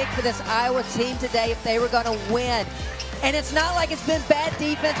big for this Iowa team today if they were going to win. And it's not like it's been bad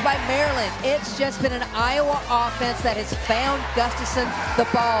defense by Maryland. It's just been an Iowa offense that has found Gustafson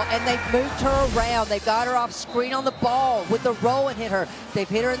the ball, and they've moved her around. They've got her off screen on the ball with the roll and hit her. They've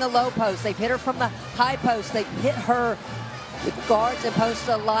hit her in the low post. They've hit her from the high post. They've hit her with guards and posts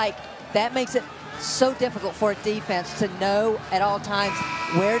alike. That makes it so difficult for a defense to know at all times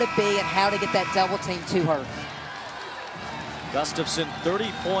where to be and how to get that double team to her. Gustafson,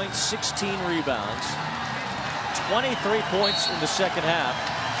 30 points, 16 rebounds, 23 points in the second half,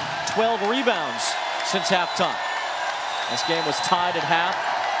 12 rebounds since halftime. This game was tied at half,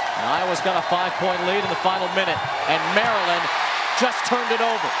 and Iowa's got a 5-point lead in the final minute, and Maryland just turned it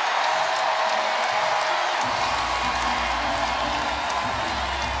over.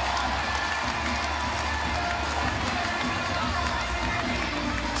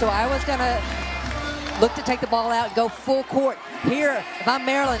 So Iowa's going to look to take the ball out and go full court. Here, if I'm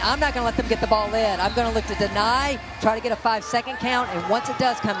Maryland, I'm not going to let them get the ball in. I'm going to look to deny, try to get a 5-second count, and once it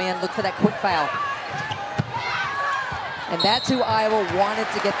does come in, look for that quick foul. And that's who Iowa wanted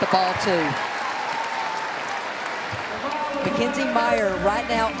to get the ball to. Mackenzie Meyer right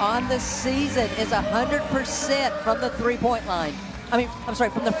now on the season is 100% from the three-point line. I'm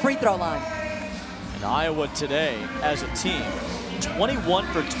sorry, from the free throw line. And Iowa today, as a team, 21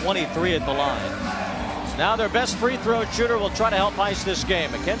 for 23 at the line. So now their best free throw shooter will try to help ice this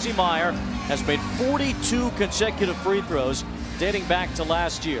game. Mackenzie Meyer has made 42 consecutive free throws dating back to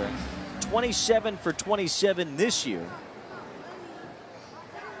last year. 27 for 27 this year.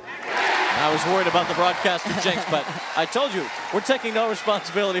 I was worried about the broadcaster jinx, but I told you, we're taking no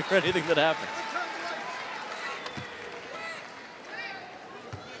responsibility for anything that happens.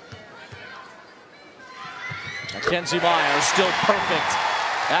 Mackenzie Meyer still perfect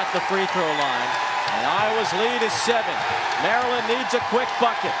at the free throw line. And Iowa's lead is 7. Maryland needs a quick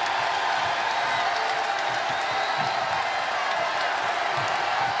bucket.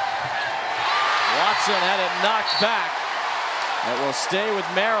 Watson had it knocked back. It will stay with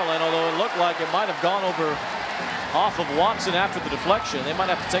Maryland, although it looked like it might have gone over off of Watson after the deflection. They might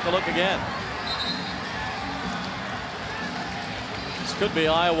have to take a look again. This could be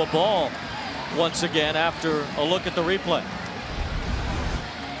Iowa ball once again after a look at the replay.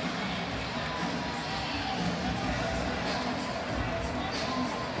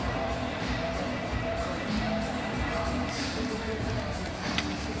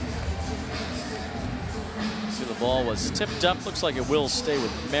 Ball was tipped up. Looks like it will stay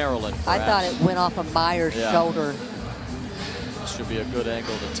with Maryland. Perhaps. I thought it went off of Meyer's shoulder. This should be a good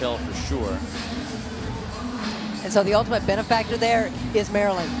angle to tell for sure. And so the ultimate benefactor there is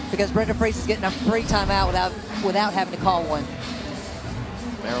Maryland, because Brenda Frese is getting a free timeout without having to call one.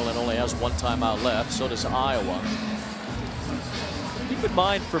 Maryland only has one timeout left. So does Iowa. Keep in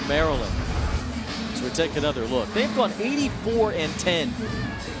mind for Maryland, as we take another look, they've gone 84-10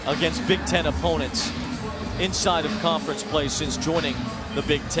 against Big Ten opponents inside of conference play since joining the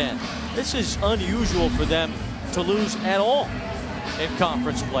Big Ten. This is unusual for them to lose at all in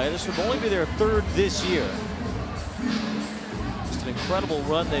conference play. This would only be their 3rd this year. Just an incredible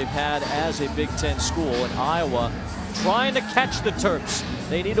run they've had as a Big Ten school, and Iowa trying to catch the Terps.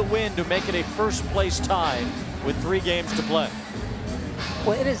 They need a win to make it a first-place tie with 3 games to play.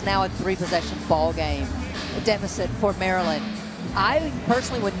 Well, it is now a 3-possession ball game, a deficit for Maryland. I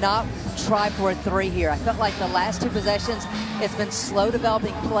personally would not try for a 3 here. I felt like the last 2 possessions, it's been slow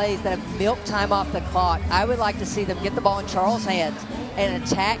developing plays that have milked time off the clock. I would like to see them get the ball in Charles' hands and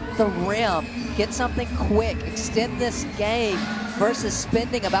attack the rim, get something quick, extend this game versus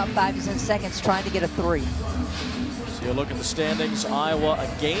spending about 5 to 10 seconds trying to get a 3. See a look at the standings. Iowa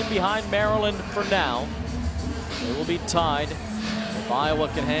a game behind Maryland for now. They will be tied if Iowa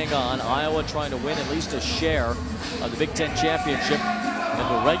can hang on. Iowa trying to win at least a share of the Big Ten championship in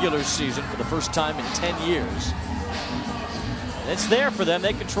the regular season for the first time in 10 years. It's there for them.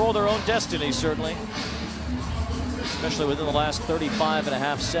 They control their own destiny, certainly, especially within the last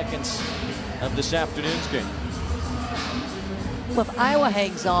 35.5 seconds of this afternoon's game. Well, if Iowa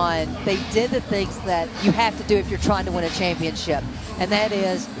hangs on, they did the things that you have to do if you're trying to win a championship. And that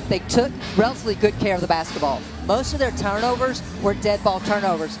is, they took relatively good care of the basketball. Most of their turnovers were dead ball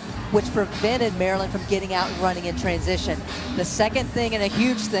turnovers, which prevented Maryland from getting out and running in transition. The second thing, and a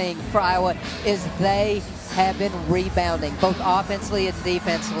huge thing for Iowa, is they have been rebounding, both offensively and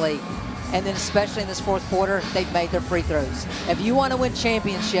defensively. And then especially in this 4th quarter, they've made their free throws. If you want to win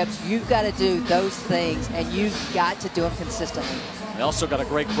championships, you've got to do those things, and you've got to do them consistently. They also got a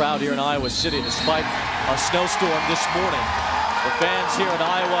great crowd here in Iowa City, despite a snowstorm this morning. The fans here in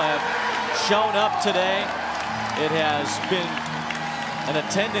Iowa have shown up today. It has been an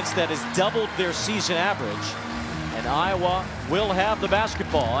attendance that has doubled their season average. And Iowa will have the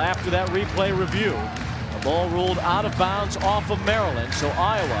basketball after that replay review. The ball ruled out of bounds off of Maryland, so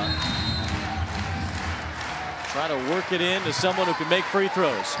Iowa trying to work it in to someone who can make free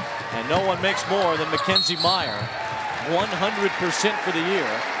throws. And no one makes more than Mackenzie Meyer. 100% for the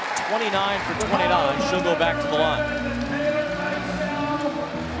year. 29 for 29. She'll go back to the line.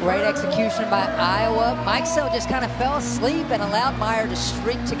 Great execution by Iowa. Mike Sell just kind of fell asleep and allowed Meyer to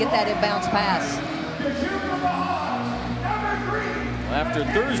streak to get that inbounds pass. After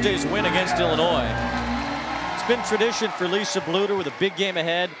Thursday's win against Illinois, it's been tradition for Lisa Bluder with a big game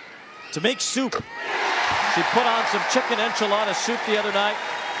ahead to make soup. She put on some chicken enchilada soup the other night.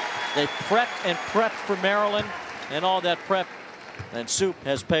 They prepped and prepped for Maryland, and all that prep and soup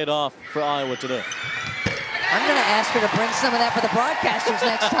has paid off for Iowa today. I'm going to ask her to bring some of that for the broadcasters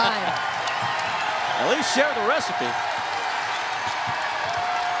next time. At least share the recipe.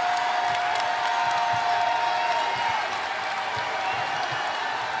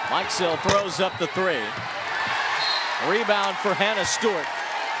 Mike Sill throws up the 3. Rebound for Hannah Stewart.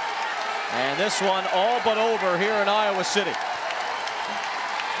 And this one all but over here in Iowa City.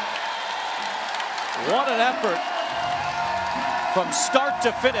 What an effort from start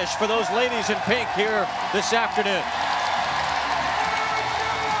to finish for those ladies in pink here this afternoon.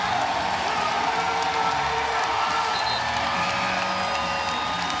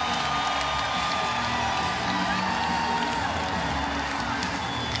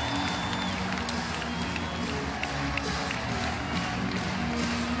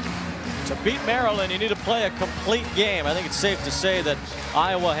 To beat Maryland, you need to play a complete game. I think it's safe to say that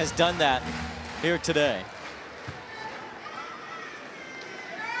Iowa has done that here today.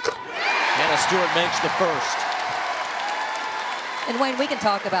 Hannah Stewart makes the first. And Wayne, we can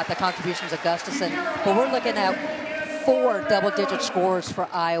talk about the contributions of Gustafson, but we're looking at 4 double-digit scores for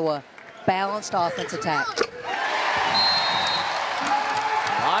Iowa. Balanced offense attack.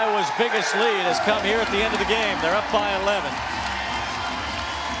 Iowa's biggest lead has come here at the end of the game. They're up by 11.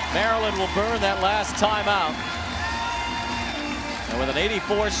 Maryland will burn that last timeout. And with an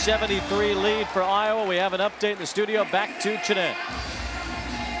 84-73 lead for Iowa, we have an update in the studio. Back to Chinette.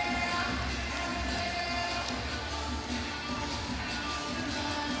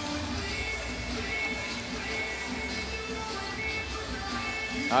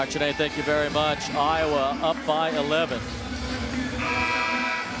 All right, Chinette, thank you very much. Iowa up by 11.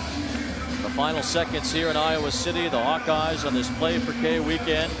 The final seconds here in Iowa City. The Hawkeyes on this Play for K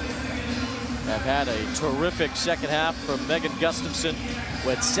weekend have had a terrific second half from Megan Gustafson, who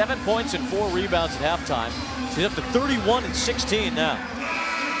had 7 points and 4 rebounds at halftime. She's up to 31 and 16 now.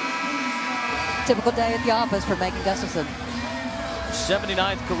 Typical day at the office for Megan Gustafson.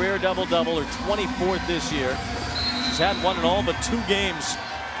 79th career double-double, her 24th this year. She's had one in all but 2 games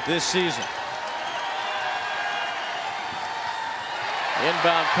this season.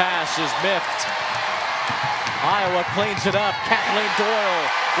 Inbound pass is miffed. Iowa cleans it up. Kathleen Doyle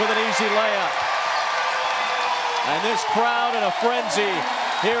with an easy layup. And this crowd in a frenzy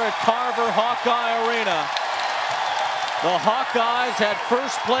here at Carver Hawkeye Arena. The Hawkeyes had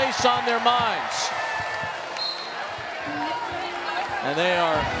first place on their minds. And they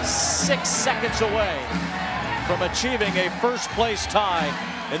are 6 seconds away from achieving a first place tie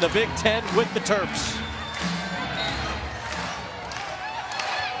in the Big Ten with the Terps.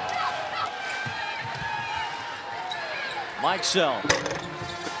 Mike Sell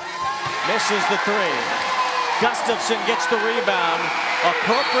misses the 3. Gustafson gets the rebound,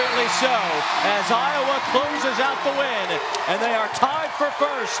 appropriately so, as Iowa closes out the win, and they are tied for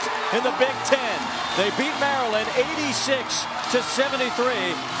first in the Big Ten. They beat Maryland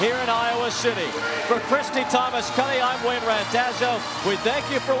 86-73 here in Iowa City. For Christy Thomas-Cuddy, I'm Wayne Randazzo. We thank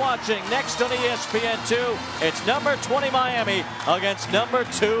you for watching. Next on ESPN2, it's number 20 Miami against number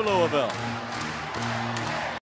 2 Louisville.